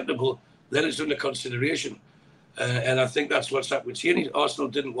acceptable, then it's under consideration. And I think that's what's happened with Tierney. Arsenal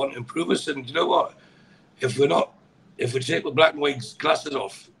didn't want to improve us, and you know what? If we take the black and white glasses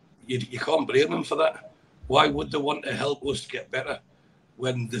off, you can't blame them for that. Why would they want to help us get better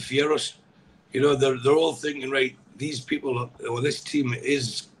when they fear us? You know, they're all thinking, right, these people or this team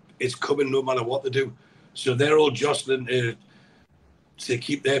is coming no matter what they do. So they're all jostling to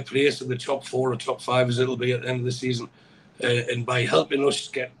keep their place in the top 4 or top 5 as it'll be at the end of the season. And by helping us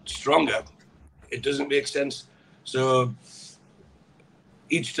get stronger, it doesn't make sense. So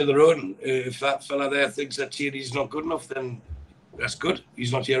each to their own. If that fella there thinks that Tierney's not good enough, then that's good.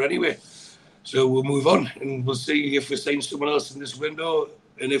 He's not here anyway. So we'll move on and we'll see if we sign someone else in this window.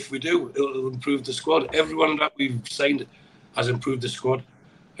 And if we do, it'll improve the squad. Everyone that we've signed has improved the squad.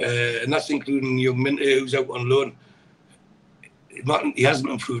 And that's including young Minter, who's out on loan. He hasn't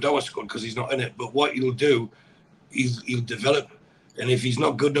improved our squad because he's not in it. But what he'll do, he'll develop. And if he's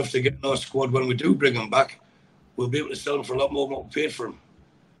not good enough to get in our squad when we do bring him back, we'll be able to sell him for a lot more than what we paid for him.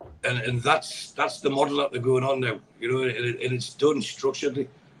 And that's the model that they're going on now, you know, and it's done structurally.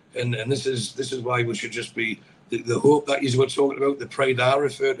 And this is why we should just be the hope that you were talking about, the pride I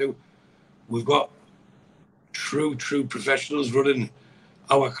refer to. We've got true professionals running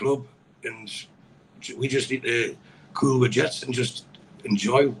our club, and we just need to cool the jets and just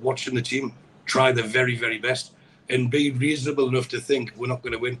enjoy watching the team try their very, very best and be reasonable enough to think we're not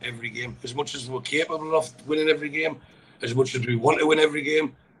going to win every game. As much as we're capable of winning every game, as much as we want to win every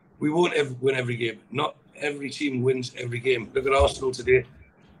game, we won't ever win every game. Not every team wins every game. Look at Arsenal today.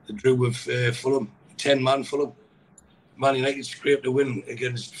 They drew with Fulham, 10-man Fulham. Man United scraped a win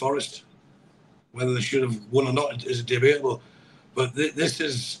against Forest. Whether they should have won or not is debatable. But this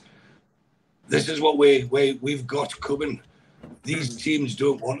is what we've got coming. These teams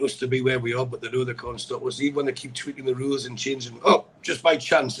don't want us to be where we are, but they know they can't stop us. Even when they keep tweaking the rules and changing, just by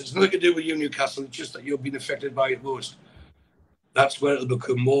chance. It's nothing to do with you, Newcastle. It's just that you're being affected by it most. That's where it'll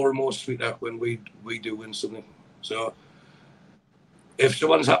become more and more sweeter when we do win something. So if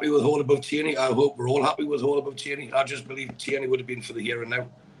someone's happy with Hall above Tierney, I hope we're all happy with Hall above Tierney. I just believe Tierney would have been for the here and now.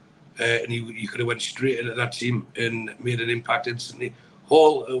 And he could have went straight into that team and made an impact instantly.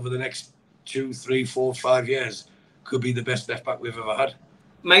 Hall, over the next 2, 3, 4, 5 years, could be the best left back we've ever had.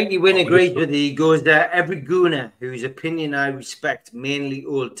 Mighty Win agrees with you. He goes there. Every gooner whose opinion I respect, mainly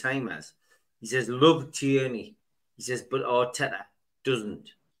old timers. He says, love Tierney. He says, but Arteta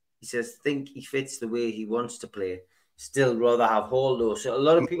doesn't. He says, think he fits the way he wants to play. Still rather have Hall though. So a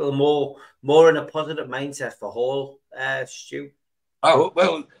lot of people are more in a positive mindset for Hall, Stu. I hope.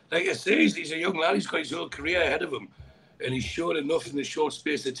 Well, like I say, he's a young lad. He's got his whole career ahead of him, and he's shown enough in the short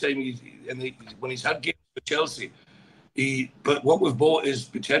space of time. When he's had games for Chelsea, but what we've bought is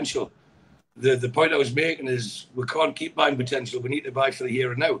potential. The point I was making is we can't keep buying potential. We need to buy for the here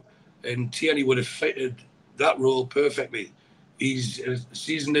and now. And Tierney would have fitted that role perfectly. He's a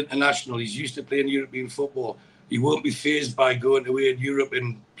seasoned international. He's used to playing European football. He won't be fazed by going away in Europe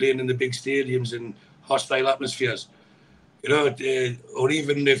and playing in the big stadiums and hostile atmospheres. You know, or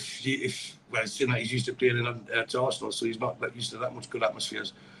even if seeing that he's used to playing at Arsenal, so he's not that used to that much good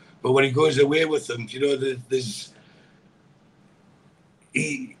atmospheres. But when he goes away with them, you know,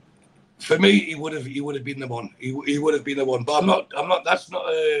 for me, he would have been the one. He would have been the one. But I'm not. That's not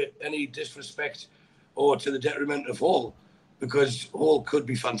any disrespect or to the detriment of Hall, because Hall could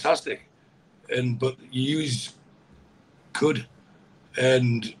be fantastic, but you use could,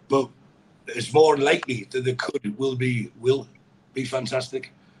 but it's more likely that the could will be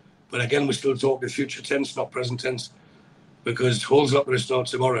fantastic. But again, we're still talking future tense, not present tense, because Hall's not going to start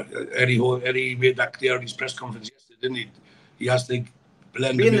tomorrow. Eddie made that clear in his press conference yesterday, didn't he? He has to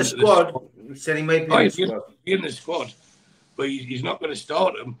blend be in the squad. He said he might be in the squad, but he's not going to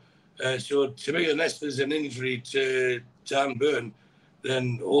start him. So to me, unless there's an injury to Dan Burn,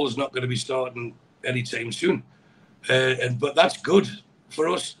 then Hall's not going to be starting anytime soon. But that's good for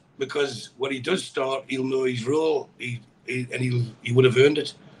us, because when he does start, he'll know his role, he would have earned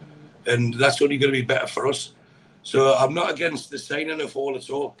it, and that's only going to be better for us. So I'm not against the signing of Hall at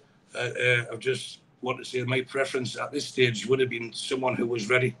all. I just want to say my preference at this stage would have been someone who was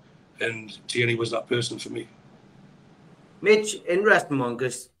ready, and Tierney was that person for me. Mitch, interesting one,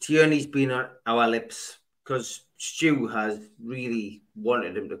 because Tierney's been on our lips, because Stu has really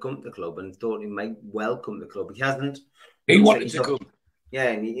wanted him to come to the club and thought he might well come to the club. He hasn't. He wanted to come. Yeah,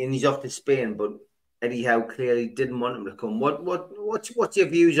 and he's off to Spain, but Eddie Howe clearly didn't want him to come. What's your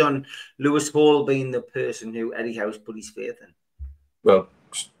views on Lewis Hall being the person who Eddie Howe's put his faith in? Well,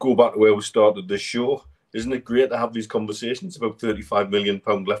 go back to where we started this show. Isn't it great to have these conversations about £35 million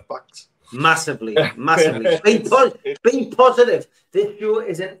left backs? Massively. Being positive. This show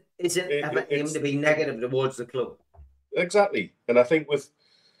isn't ever aimed to be negative towards the club. Exactly, and I think with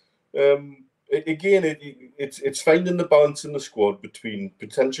it's finding the balance in the squad between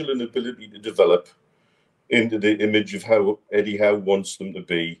potential and ability to develop into the image of how Eddie Howe wants them to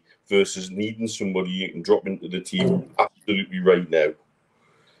be versus needing somebody you can drop into the team absolutely right now.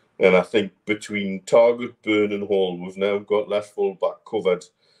 And I think between Target, Byrne and Hall, we've now got left full back covered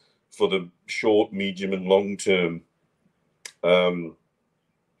for the short, medium and long term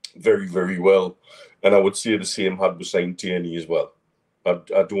very, very well. And I would say the same had we signed Tierney as well. I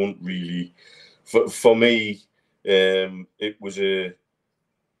don't really... For me, it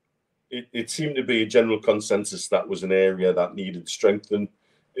seemed to be a general consensus that was an area that needed strengthening.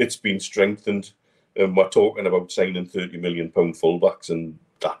 It's been strengthened. And we're talking about signing £30 million fullbacks, and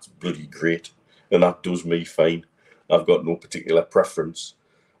that's bloody great. And that does me fine. I've got no particular preference.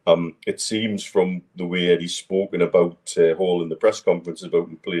 It seems from the way Eddie's spoken about Hall in the press conference about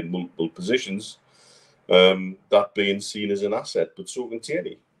him playing multiple positions, that being seen as an asset, but so can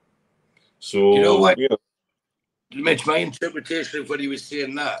Tierney. So, you know what? Mitch, my interpretation of what he was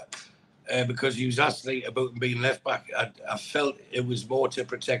saying that, because he was asking about him being left back, I felt it was more to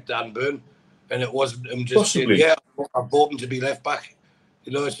protect Dan Byrne, and it wasn't him just saying, yeah, I bought him to be left back.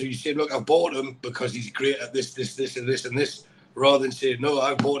 You know, so you say, look, I bought him because he's great at this, and this, rather than saying, no,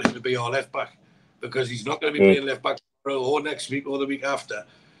 I bought him to be our left back because he's not going to be playing left back tomorrow or next week or the week after.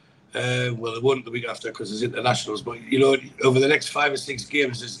 Well, it won't the week after because it's internationals, but, you know, over the next 5 or 6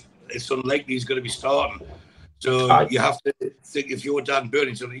 games, it's unlikely he's going to be starting. So you have to think, if you're Dan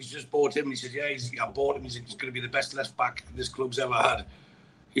Byrne, so he's just bought him. He said, yeah, I bought him. He's going to be the best left back this club's ever had.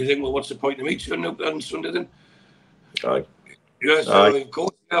 You think, well, what's the point of me on Sunday then? Aye. Yeah, so of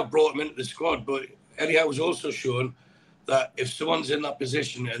course I've brought him into the squad, but Eddie Howe was also shown that if someone's in that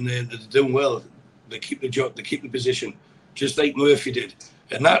position and they're doing well, they keep the job, they keep the position, just like Murphy did.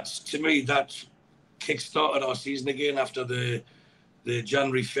 And that's, to me, that kick-started our season again after the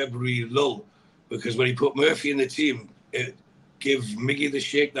January, February lull, because when he put Murphy in the team, it gave Miggy the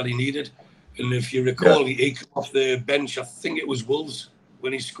shake that he needed. And if you recall, he came off the bench, I think it was Wolves,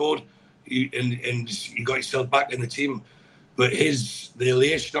 when he scored, and he got himself back in the team. But the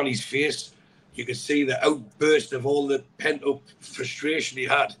elation on his face, you could see the outburst of all the pent-up frustration he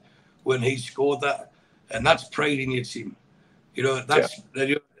had when he scored that. And that's pride in your team. You know,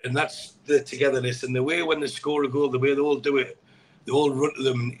 and that's the togetherness. And the way when they score a goal, the way they all do it, they all run to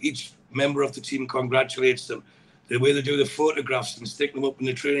them. Each member of the team congratulates them. The way they do the photographs and stick them up in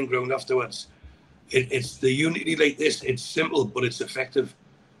the training ground afterwards. It's the unity like this. It's simple, but it's effective.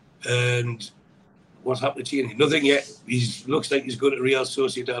 And what's happened to Tierney? Nothing yet. He looks like he's going to Real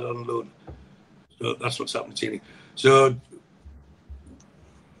Sociedad on loan. So that's what's happened to Tierney. So,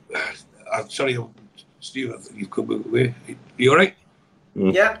 I'm sorry, Steve, you've come away. You all right?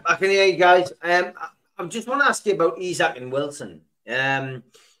 Yeah, I can hear you guys. I just want to ask you about Isak and Wilson.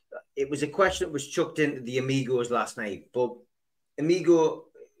 It was a question that was chucked into the Amigos last night, but the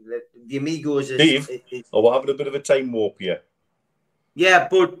Amigos is... Steve, we're having a bit of a time warp here. Yeah,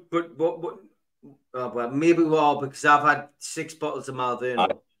 but well, maybe we are, because I've had 6 bottles of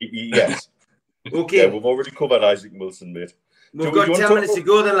Malverno. Yes. Okay. Yeah, we've already covered Isaac Wilson, mate. We've got 10 minutes to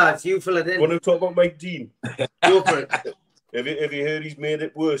go then, lads. You fill it in. Want to talk about Mike Dean? Go for it. Have you heard he's made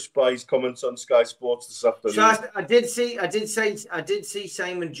it worse by his comments on Sky Sports this afternoon? So I did see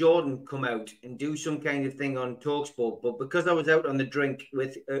Simon Jordan come out and do some kind of thing on TalkSport, but because I was out on the drink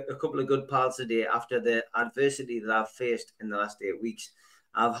with a couple of good pals today after the adversity that I've faced in the last 8 weeks,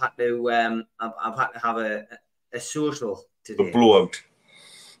 I've had to have a social today. A blowout.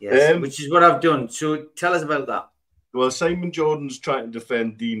 Yes, which is what I've done. So tell us about that. Well, Simon Jordan's trying to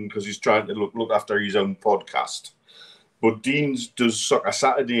defend Dean because he's trying to look after his own podcast. But Dean's does Soccer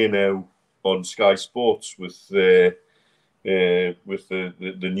Saturday now on Sky Sports with the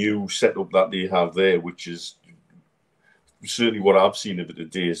new setup that they have there, which is certainly what I've seen of it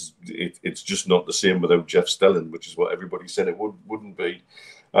today. It's just not the same without Jeff Stelling, which is what everybody said it wouldn't be.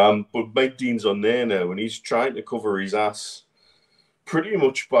 But Mike Dean's on there now, and he's trying to cover his ass pretty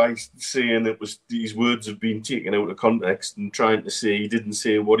much by saying it was these words have been taken out of context and trying to say he didn't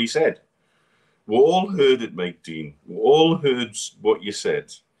say what he said. We all heard it, Mike Dean. We all heard what you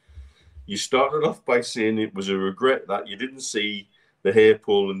said. You started off by saying it was a regret that you didn't see the hair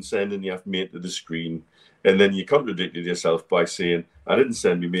pull and sending your mate to the screen. And then you contradicted yourself by saying, I didn't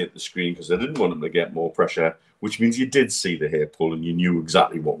send my mate to the screen because I didn't want him to get more pressure, which means you did see the hair pull and you knew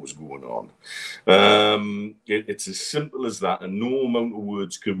exactly what was going on. It's as simple as that, and no amount of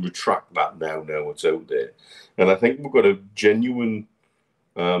words can retract that now it's out there. And I think we've got a genuine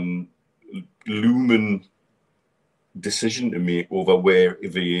looming decision to make over where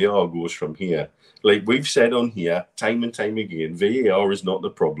VAR goes from here. Like we've said on here time and time again, VAR is not the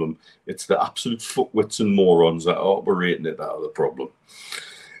problem. It's the absolute fuckwits and morons that are operating it that are the problem.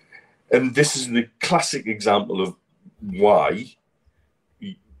 And this is the classic example of why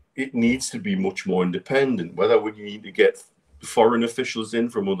it needs to be much more independent. Whether we need to get foreign officials in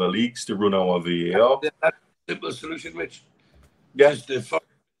from other leagues to run our VAR. That's a simple solution, Rich. Yeah.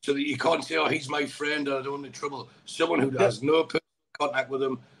 So that you can't say, oh, he's my friend and I don't want any trouble. Someone who has no personal contact with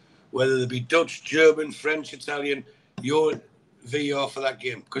them, whether they be Dutch, German, French, Italian, you're VAR for that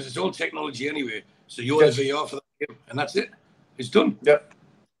game. Because it's all technology anyway. So you're the VAR for that game. And that's it. It's done. Yeah.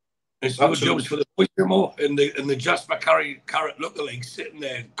 It's no jobs for the boys anymore. And the Jasper Carrot lookalikes sitting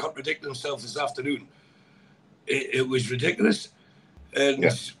there contradicting themselves this afternoon. It was ridiculous. And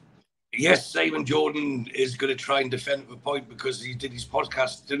yes, Simon Jordan is going to try and defend the point because he did his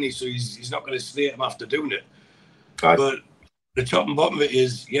podcast, didn't he? So he's not going to slate him after doing it. Right. But the top and bottom of it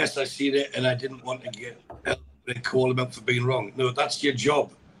is, yes, I seen it and I didn't want to get call him out for being wrong. No, that's your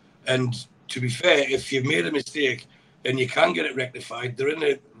job. And to be fair, if you've made a mistake and you can get it rectified, they're in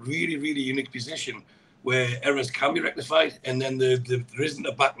a really, really unique position where errors can be rectified and then there isn't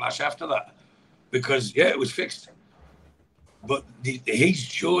a backlash after that because, it was fixed. But he's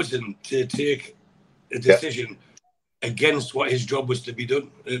chosen to take a decision against what his job was to be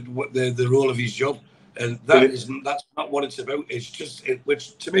done, the role of his job. And that's not what it's about. It's just,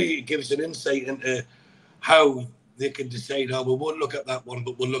 which to me, it gives an insight into how they can decide, we won't look at that one,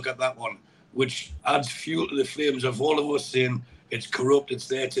 but we'll look at that one, which adds fuel to the flames of all of us saying it's corrupt, it's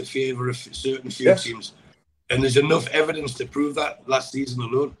there to favour a certain few teams. And there's enough evidence to prove that last season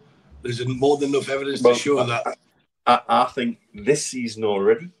alone. There's more than enough evidence to show that. I think this season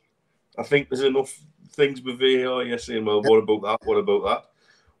already, I think there's enough things with VAR. You're saying, well, what about that? What about that?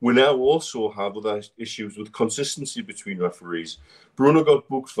 We now also have other issues with consistency between referees. Bruno got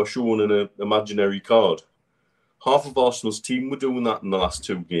booked for showing an imaginary card. Half of Arsenal's team were doing that in the last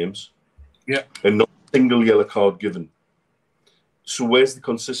 2 games. Yeah. And not a single yellow card given. So where's the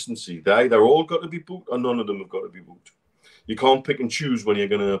consistency? They either all got to be booked or none of them have got to be booked. You can't pick and choose when you're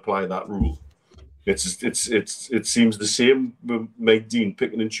going to apply that rule. It seems the same with Mike Dean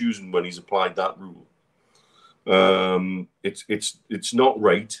picking and choosing when he's applied that rule. It's not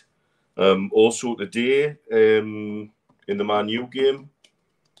right. Also today, in the Man U game,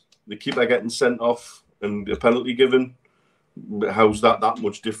 the keeper getting sent off and a penalty given. How's that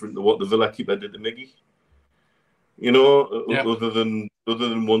much different to what the Villa keeper did to Miggy? You know, other than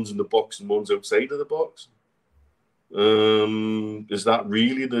ones in the box and ones outside of the box. Is that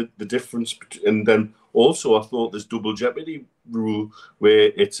really the difference? And then also I thought this double jeopardy rule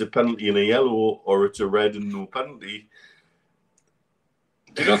where it's a penalty and a yellow or it's a red and no penalty.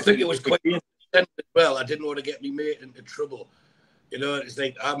 I don't think it was quite as well. I didn't want to get me mate into trouble. You know, it's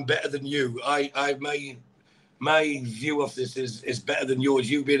like I'm better than you. My view of this is better than yours.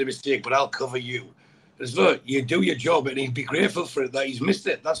 You made a mistake, but I'll cover you. It's look, you do your job and he'd be grateful for it that he's missed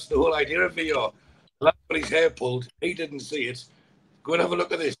it. That's the whole idea of VR. Got his hair pulled. He didn't see it. Go and have a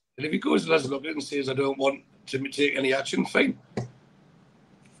look at this. And if he goes and has a look at it and says, I don't want to take any action, fine.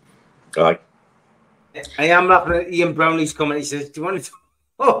 Aye. I am laughing at Ian Brownlee's comment. He says, do you want to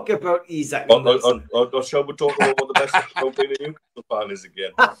talk about Isaac? Shall we talk about what the best about being a Newcastle fan is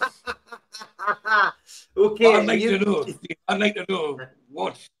again? Okay. Well, I'd like to know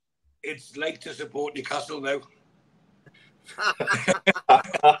what it's like to support Newcastle now.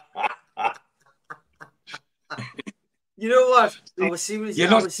 You know what? I was seriously.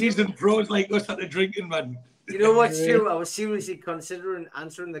 You're not seasoned pros like us at the drinking, man. You know what's true? I was seriously considering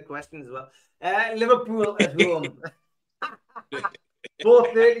answering the question as well. Liverpool at home.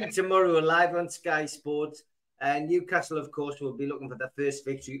 4:30 tomorrow, live on Sky Sports. Newcastle, of course, will be looking for their first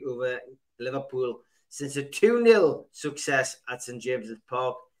victory over Liverpool since a 2-0 success at St James's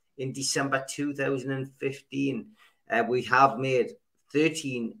Park in December 2015. We have made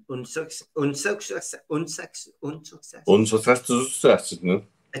 13 unsuccessful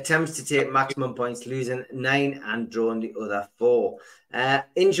attempts to take maximum points, losing 9 and drawing the other 4.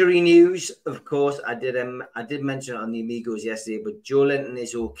 Injury news, of course, I did mention it on the Amigos yesterday, but Joe Linton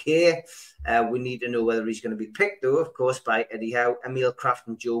is okay. We need to know whether he's going to be picked, though, of course, by Eddie Howe. Emil Kraft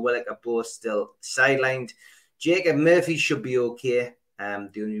and Joe Willock are both still sidelined. Jacob Murphy should be okay.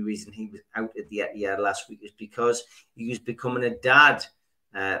 The only reason he was out at the Etihad last week is because he was becoming a dad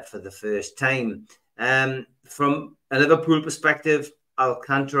for the first time. From a Liverpool perspective,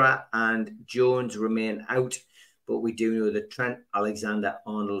 Alcantara and Jones remain out, but we do know that Trent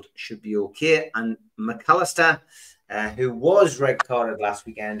Alexander-Arnold should be okay. And McAllister, who was red carded last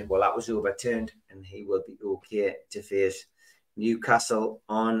weekend, well, that was overturned, and he will be okay to face Newcastle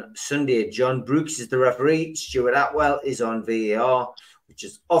on Sunday. John Brooks is the referee. Stuart Atwell is on VAR, which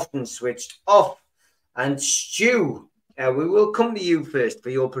is often switched off. And Stu, we will come to you first for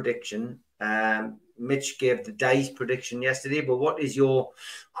your prediction. Mitch gave the dice prediction yesterday, but what is your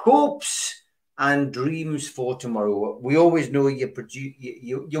hopes and dreams for tomorrow? We always know you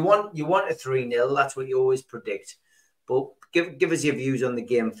want a 3-0. That's what you always predict. But give us your views on the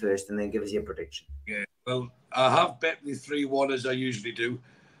game first, and then give us your prediction. Yeah, well, I have bet me 3-1 as I usually do,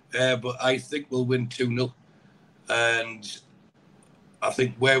 but I think we'll win 2-0. And I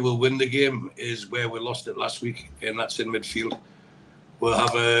think where we'll win the game is where we lost it last week, and that's in midfield. We'll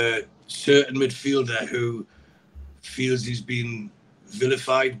have a certain midfielder who feels he's been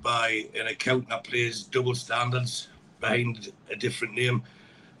vilified by an account that plays double standards behind a different name.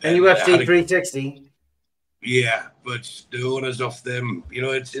 NUFC 360. Yeah, but the owners of them, you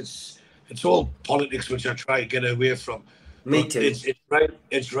know, it's all politics, which I try to get away from. Me too.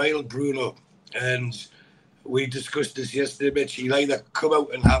 It's Rael Bruno, and we discussed this yesterday, Mitch. He'll either come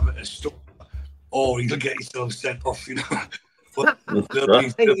out and have a stop, or he'll get himself sent off, you know. But there'll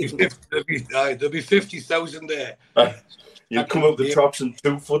be 50,000 there. You'll come up the tops and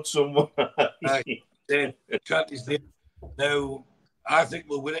 2 foot somewhere. Now, I think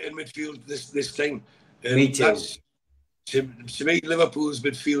we'll win it in midfield this time. Me too. To me, Liverpool's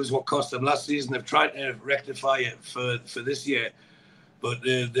midfield is what cost them last season. They've tried to rectify it for this year. But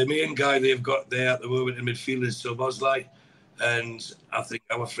the main guy they've got there at the moment in midfield is Szoboszlai. And I think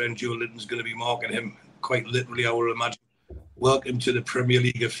our friend Joe Linton's going to be marking him quite literally, I would imagine. Welcome to the Premier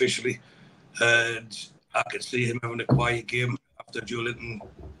League officially. And I could see him having a quiet game after Joe Linton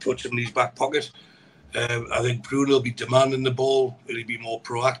puts him in his back pocket. I think Bruno will be demanding the ball. He'll be more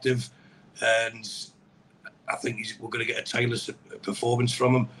proactive. And I think we're going to get a tireless performance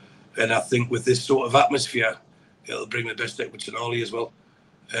from him. And I think with this sort of atmosphere, it'll bring the best out with Tonali as well.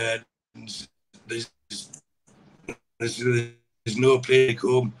 And there's no play at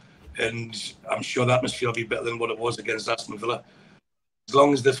home. And I'm sure the atmosphere will be better than what it was against Aston Villa. As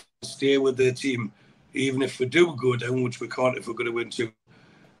long as they stay with their team, even if we do go down, which we can't if we're going to win 2,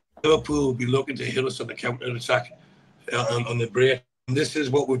 Liverpool will be looking to hit us on the counter-attack on the break. And this is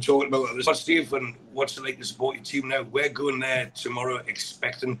what we're talking about. Steve, and what's it like to support your team now? We're going there tomorrow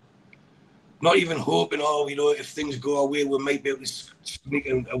expecting, not even hoping, if things go our way, we might be able to sneak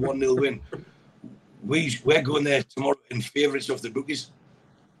a 1-0 win. We're going there tomorrow in favourites of the bookies.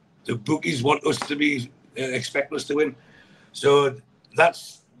 The bookies want us to be, expect us to win. So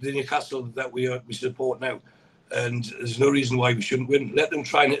that's the Newcastle that we support now. And there's no reason why we shouldn't win. Let them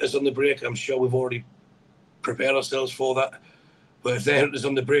try and hit us on the break. I'm sure we've already prepared ourselves for that. But if they hit us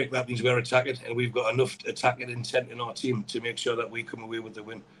on the break, that means we're attacking, and we've got enough attacking intent in our team to make sure that we come away with the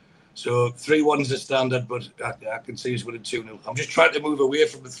win. So 3-1's the standard, but I can see us winning 2-0. I'm just trying to move away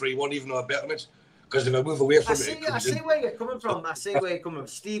from the 3-1, even though I bet on it. Because if I move away from I see where you're coming from.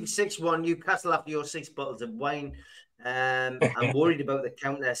 Steve, 6-1, Newcastle after your 6 bottles of wine. I'm worried about the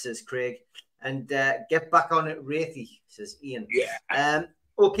counter, says Craig. And get back on it, Wraithy, says Ian. Yeah.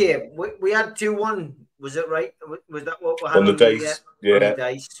 Okay, we had 2-1. Was it right? Was that what we had on the dice? Yeah. On the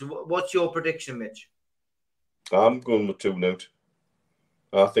dice. So what's your prediction, Mitch? I'm going with 2-0.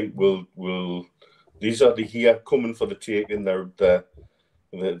 I think we'll. These are the here coming for the taking. They're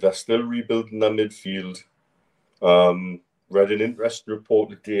still rebuilding their midfield. Read an interesting report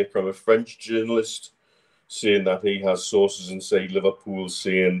today from a French journalist saying that he has sources inside Liverpool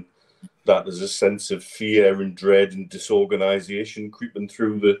saying that there's a sense of fear and dread and disorganisation creeping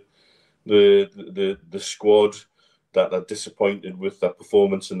through the squad, that are disappointed with their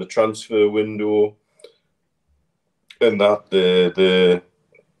performance in the transfer window, and that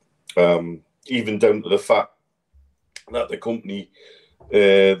even down to the fact that the company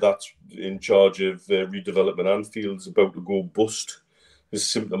that's in charge of redevelopment Anfield is about to go bust is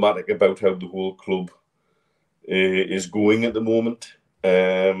symptomatic about how the whole club is going at the moment.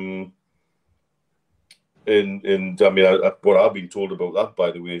 And I mean, what I've been told about that,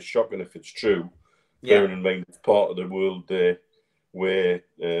 by the way, is shocking if it's true. Yeah. Bearing in mind it's part of the world where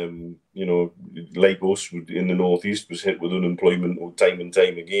like us in the northeast was hit with unemployment time and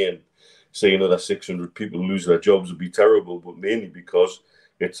time again. Saying another 600 people lose their jobs would be terrible, but mainly because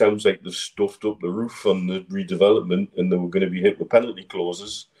it sounds like they've stuffed up the roof on the redevelopment and they were going to be hit with penalty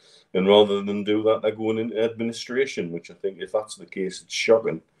clauses. And rather than do that, they're going into administration, which I think if that's the case, it's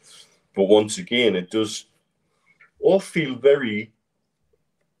shocking. But once again, it does all feel very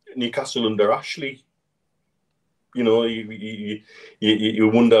Newcastle under Ashley. You know, you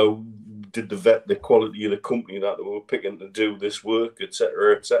wonder, did they vet the quality of the company that they were picking to do this work,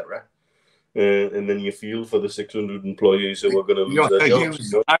 etc., etc. And then you feel for the 600 employees who are going to lose their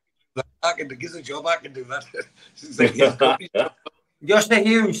jobs. I can give a job. I can do that. It's like his company. Yosta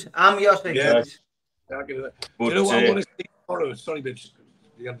Hughes. I'm Yosta Hughes. I can do that. But, you know what I want to see tomorrow? Sorry, bitch.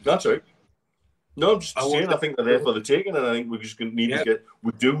 That's right. No, I'm just saying. I think they're there for the taking, and I think we're just going to need to get.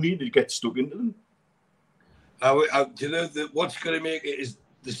 We do need to get stuck into them. Do you know what's going to make it is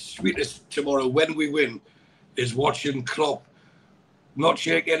the sweetest tomorrow when we win is watching Klopp not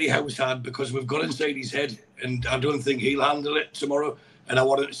shake Eddie Howe's hand because we've got inside his head, and I don't think he'll handle it tomorrow. And I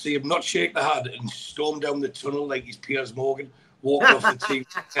want to see him not shake the hand and storm down the tunnel like he's Piers Morgan, walk off the team,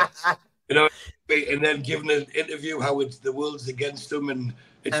 you know, and then giving an interview how the world's against him and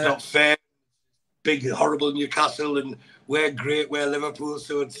it's not fair. Big, horrible Newcastle, and we're great, we're Liverpool.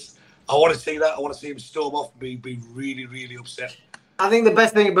 So I want to see that. I want to see him storm off and be really, really upset. I think the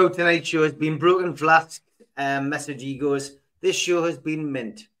best thing about tonight's show has been Broken Flask message. He goes, this show has been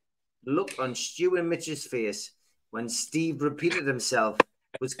mint. Look on Stu and Mitch's face when Steve repeated himself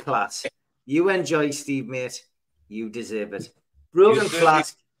was class. You enjoy, Steve, mate. You deserve it. Broken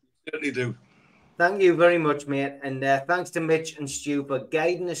Flask. Certainly do. Thank you very much, mate. And thanks to Mitch and Stu for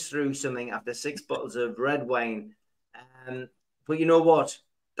guiding us through something after 6 bottles of red wine. But you know what?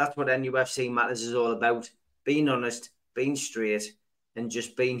 That's what NUFC Matters is all about. Being honest, being straight, and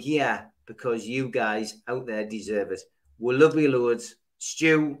just being here because you guys out there deserve it. We'll love you loads.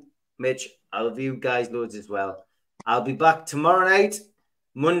 Stu, Mitch, I love you guys loads as well. I'll be back tomorrow night,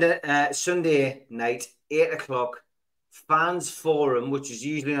 Sunday night, 8 o'clock. Fans Forum, which is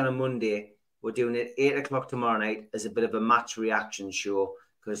usually on a Monday. We're doing it 8 o'clock tomorrow night as a bit of a match reaction show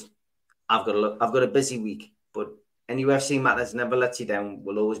because I've got a busy week. But NUFC Matters never lets you down.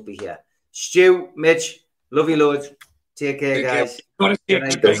 We'll always be here. Stu, Mitch, love you loads. Take care, guys. Got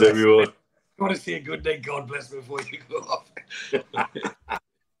to say a good night. God bless before you go off.